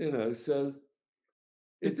 You know, so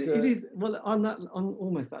it's It is well on that on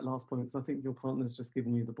almost that last point, because I think your partner's just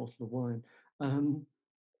given you the bottle of wine. Um,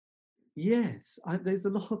 Yes, there's a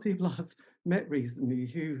lot of people I've met recently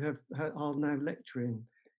who are now lecturing,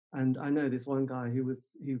 and I know this one guy who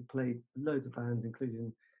played loads of bands,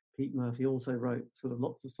 including Pete Murphy. Also wrote sort of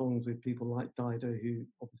lots of songs with people like Dido, who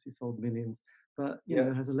obviously sold millions. But you yeah,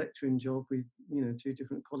 know, has a lecturing job with 2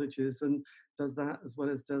 different colleges and does that as well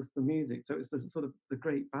as does the music. So it's the sort of the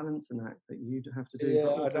great balancing act that you have to do. But yeah,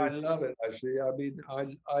 and I also, love it actually. I mean,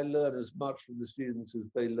 I learn as much from the students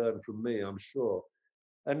as they learn from me, I'm sure.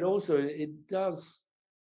 And also, it does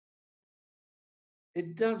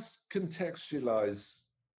contextualize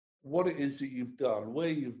what it is that you've done, where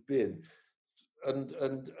you've been, and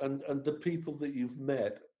the people that you've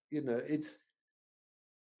met. You know, it's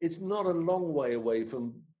not a long way away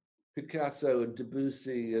from Picasso and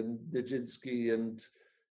Debussy and Nijinsky and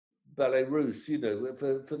Ballet Russe. You know,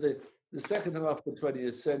 for the second half of the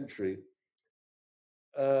 20th century,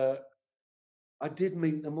 uh, I did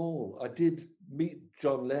meet them all. I did meet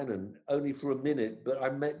John Lennon only for a minute, but I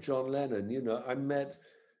met John Lennon. You know, I met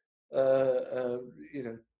you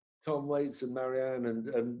know, Tom Waits and Marianne,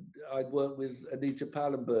 and I'd worked with Anita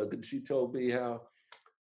Pallenberg, and she told me how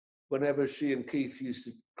whenever she and Keith used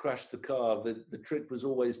to crash the car, the trick was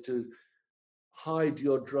always to hide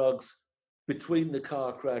your drugs between the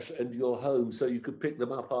car crash and your home so you could pick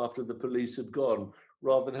them up after the police had gone,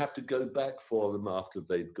 rather than have to go back for them after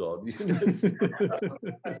they'd gone. You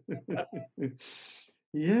know?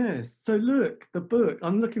 yes. So look, the book.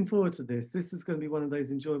 I'm looking forward to this. This is going to be one of those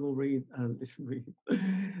enjoyable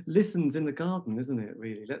listens in the garden, isn't it?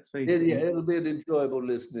 Really, let's face Yeah, it. it'll be an enjoyable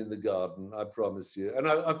listen in the garden, I promise you. And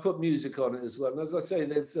I've put music on it as well. And as I say,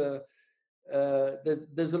 there's a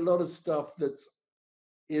lot of stuff that's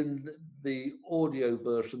in the audio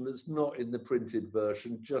version that's not in the printed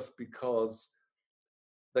version, just because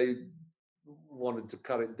they wanted to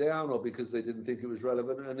cut it down or because they didn't think it was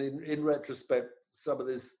relevant. And in retrospect, some of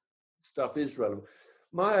this stuff is relevant.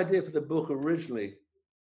 My idea for the book originally,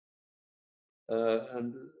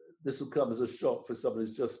 and this will come as a shock for someone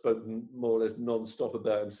who's just spoken more or less non-stop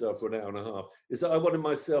about himself for an hour and a half, is that I wanted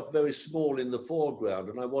myself very small in the foreground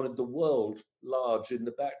and I wanted the world large in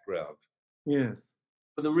the background. Yes.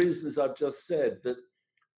 For the reasons I've just said, that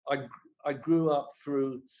I grew up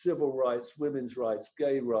through civil rights, women's rights,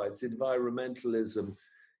 gay rights, environmentalism,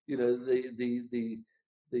 you know,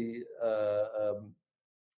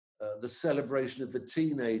 the celebration of the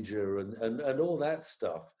teenager and all that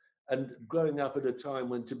stuff. And growing up at a time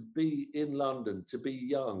when to be in London, to be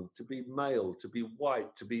young, to be male, to be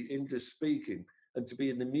white, to be English speaking, and to be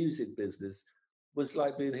in the music business was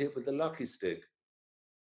like being hit with a lucky stick.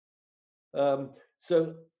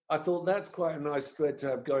 So I thought that's quite a nice thread to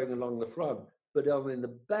have going along the front, but in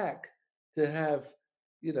the back to have,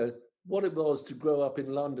 you know, what it was to grow up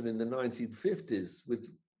in London in the 1950s with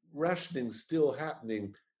rationing still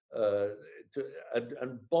happening,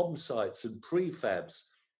 and bomb sites and prefabs,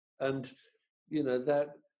 and you know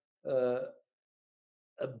that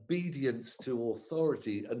obedience to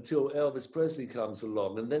authority until Elvis Presley comes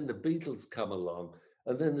along, and then the Beatles come along,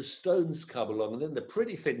 and then the Stones come along, and then the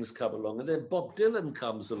Pretty Things come along, and then Bob Dylan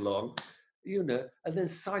comes along, you know, and then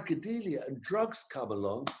psychedelia and drugs come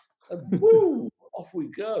along, and woo, off we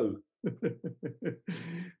go.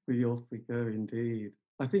 Off we go, indeed.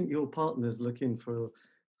 I think your partner's looking for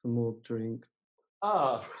some more drink.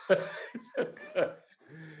 Ah,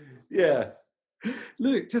 yeah.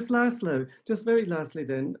 Look, just very lastly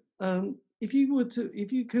then, if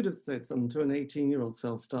you could have said something to an 18-year-old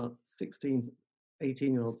self,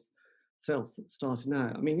 18-year-old self starting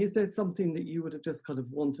out, I mean, is there something that you would have just kind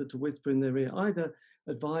of wanted to whisper in their ear, either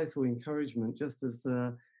advice or encouragement, just as,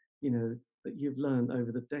 you know, that you've learned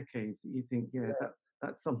over the decades that you think,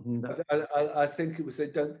 that's something that... I think it would say,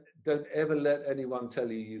 don't ever let anyone tell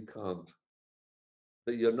you you can't,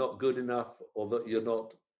 that you're not good enough, or that you're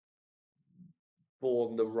not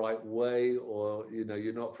born the right way, or you know,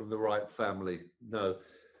 you're not from the right family. No,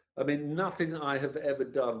 I mean, nothing I have ever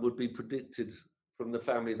done would be predicted from the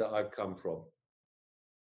family that I've come from.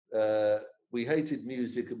 We hated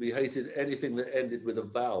music, and we hated anything that ended with a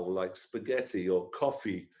vowel, like spaghetti or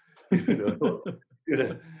coffee, you know.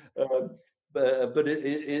 But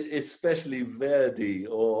especially Verdi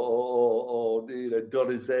or you know,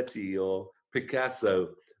 Donizetti or Picasso.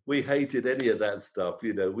 We hated any of that stuff,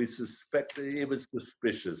 you know. We suspected it was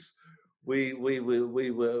suspicious. We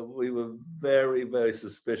were very, very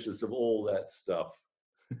suspicious of all that stuff.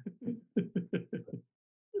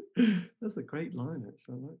 That's a great line,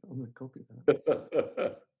 actually. I'm going to copy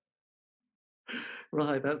that.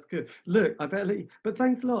 Right, that's good. Look, I better let you, but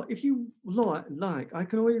thanks a lot. If you like, I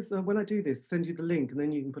can always, when I do this, send you the link, and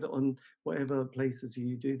then you can put it on whatever places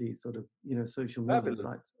you do these sort of, you know, social media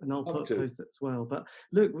sites, and I'll post it as well. But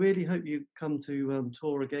look, really hope you come to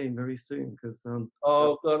tour again very soon, because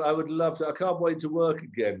oh God, I would love to. I can't wait to work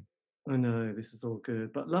again. I know this is all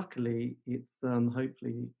good, but luckily it's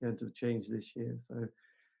hopefully going to change this year. So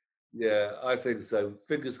yeah, I think so.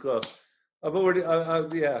 Fingers crossed. I've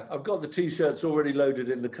got the T-shirts already loaded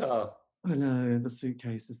in the car. I know, the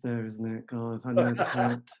suitcase is there, isn't it? God, I know the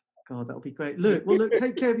part. God, that'll be great. Look,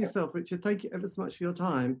 take care of yourself, Richard. Thank you ever so much for your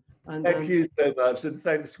time. And thank you so much, and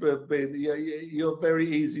thanks for being. You're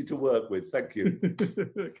very easy to work with. Thank you.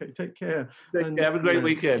 Okay, take care. Have a great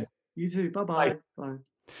weekend. You too. Bye-bye. Bye.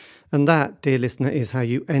 And that, dear listener, is how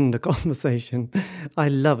you end a conversation. I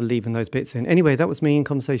love leaving those bits in. Anyway, that was me in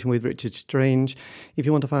conversation with Richard Strange. If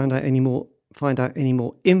you want to find out any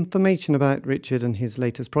more information about Richard and his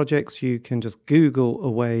latest projects, you can just Google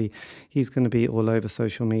away. He's going to be all over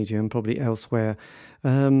social media and probably elsewhere.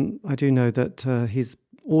 I do know that his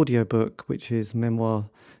audiobook, which is memoir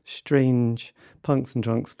Strange Punks and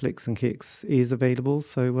Drunks, Flicks and Kicks, is available.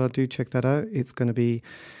 So do check that out. It's going to be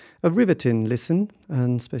a riveting listen,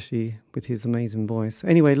 and especially with his amazing voice.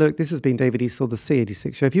 Anyway, look, this has been David Eastaugh, the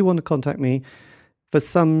C86 Show. If you want to contact me for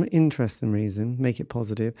some interesting reason, make it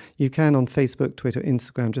positive, you can on Facebook, Twitter,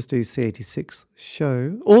 Instagram. Just do C86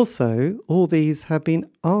 Show. Also, all these have been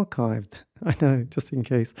archived. I know, just in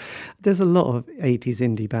case. There's a lot of 80s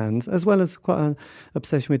indie bands, as well as quite an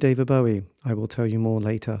obsession with David Bowie. I will tell you more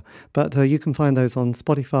later. But you can find those on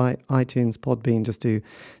Spotify, iTunes, Podbean. Just do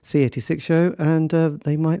C86 Show, and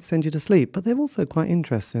they might send you to sleep. But they're also quite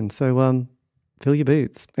interesting. So fill your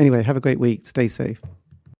boots. Anyway, have a great week. Stay safe.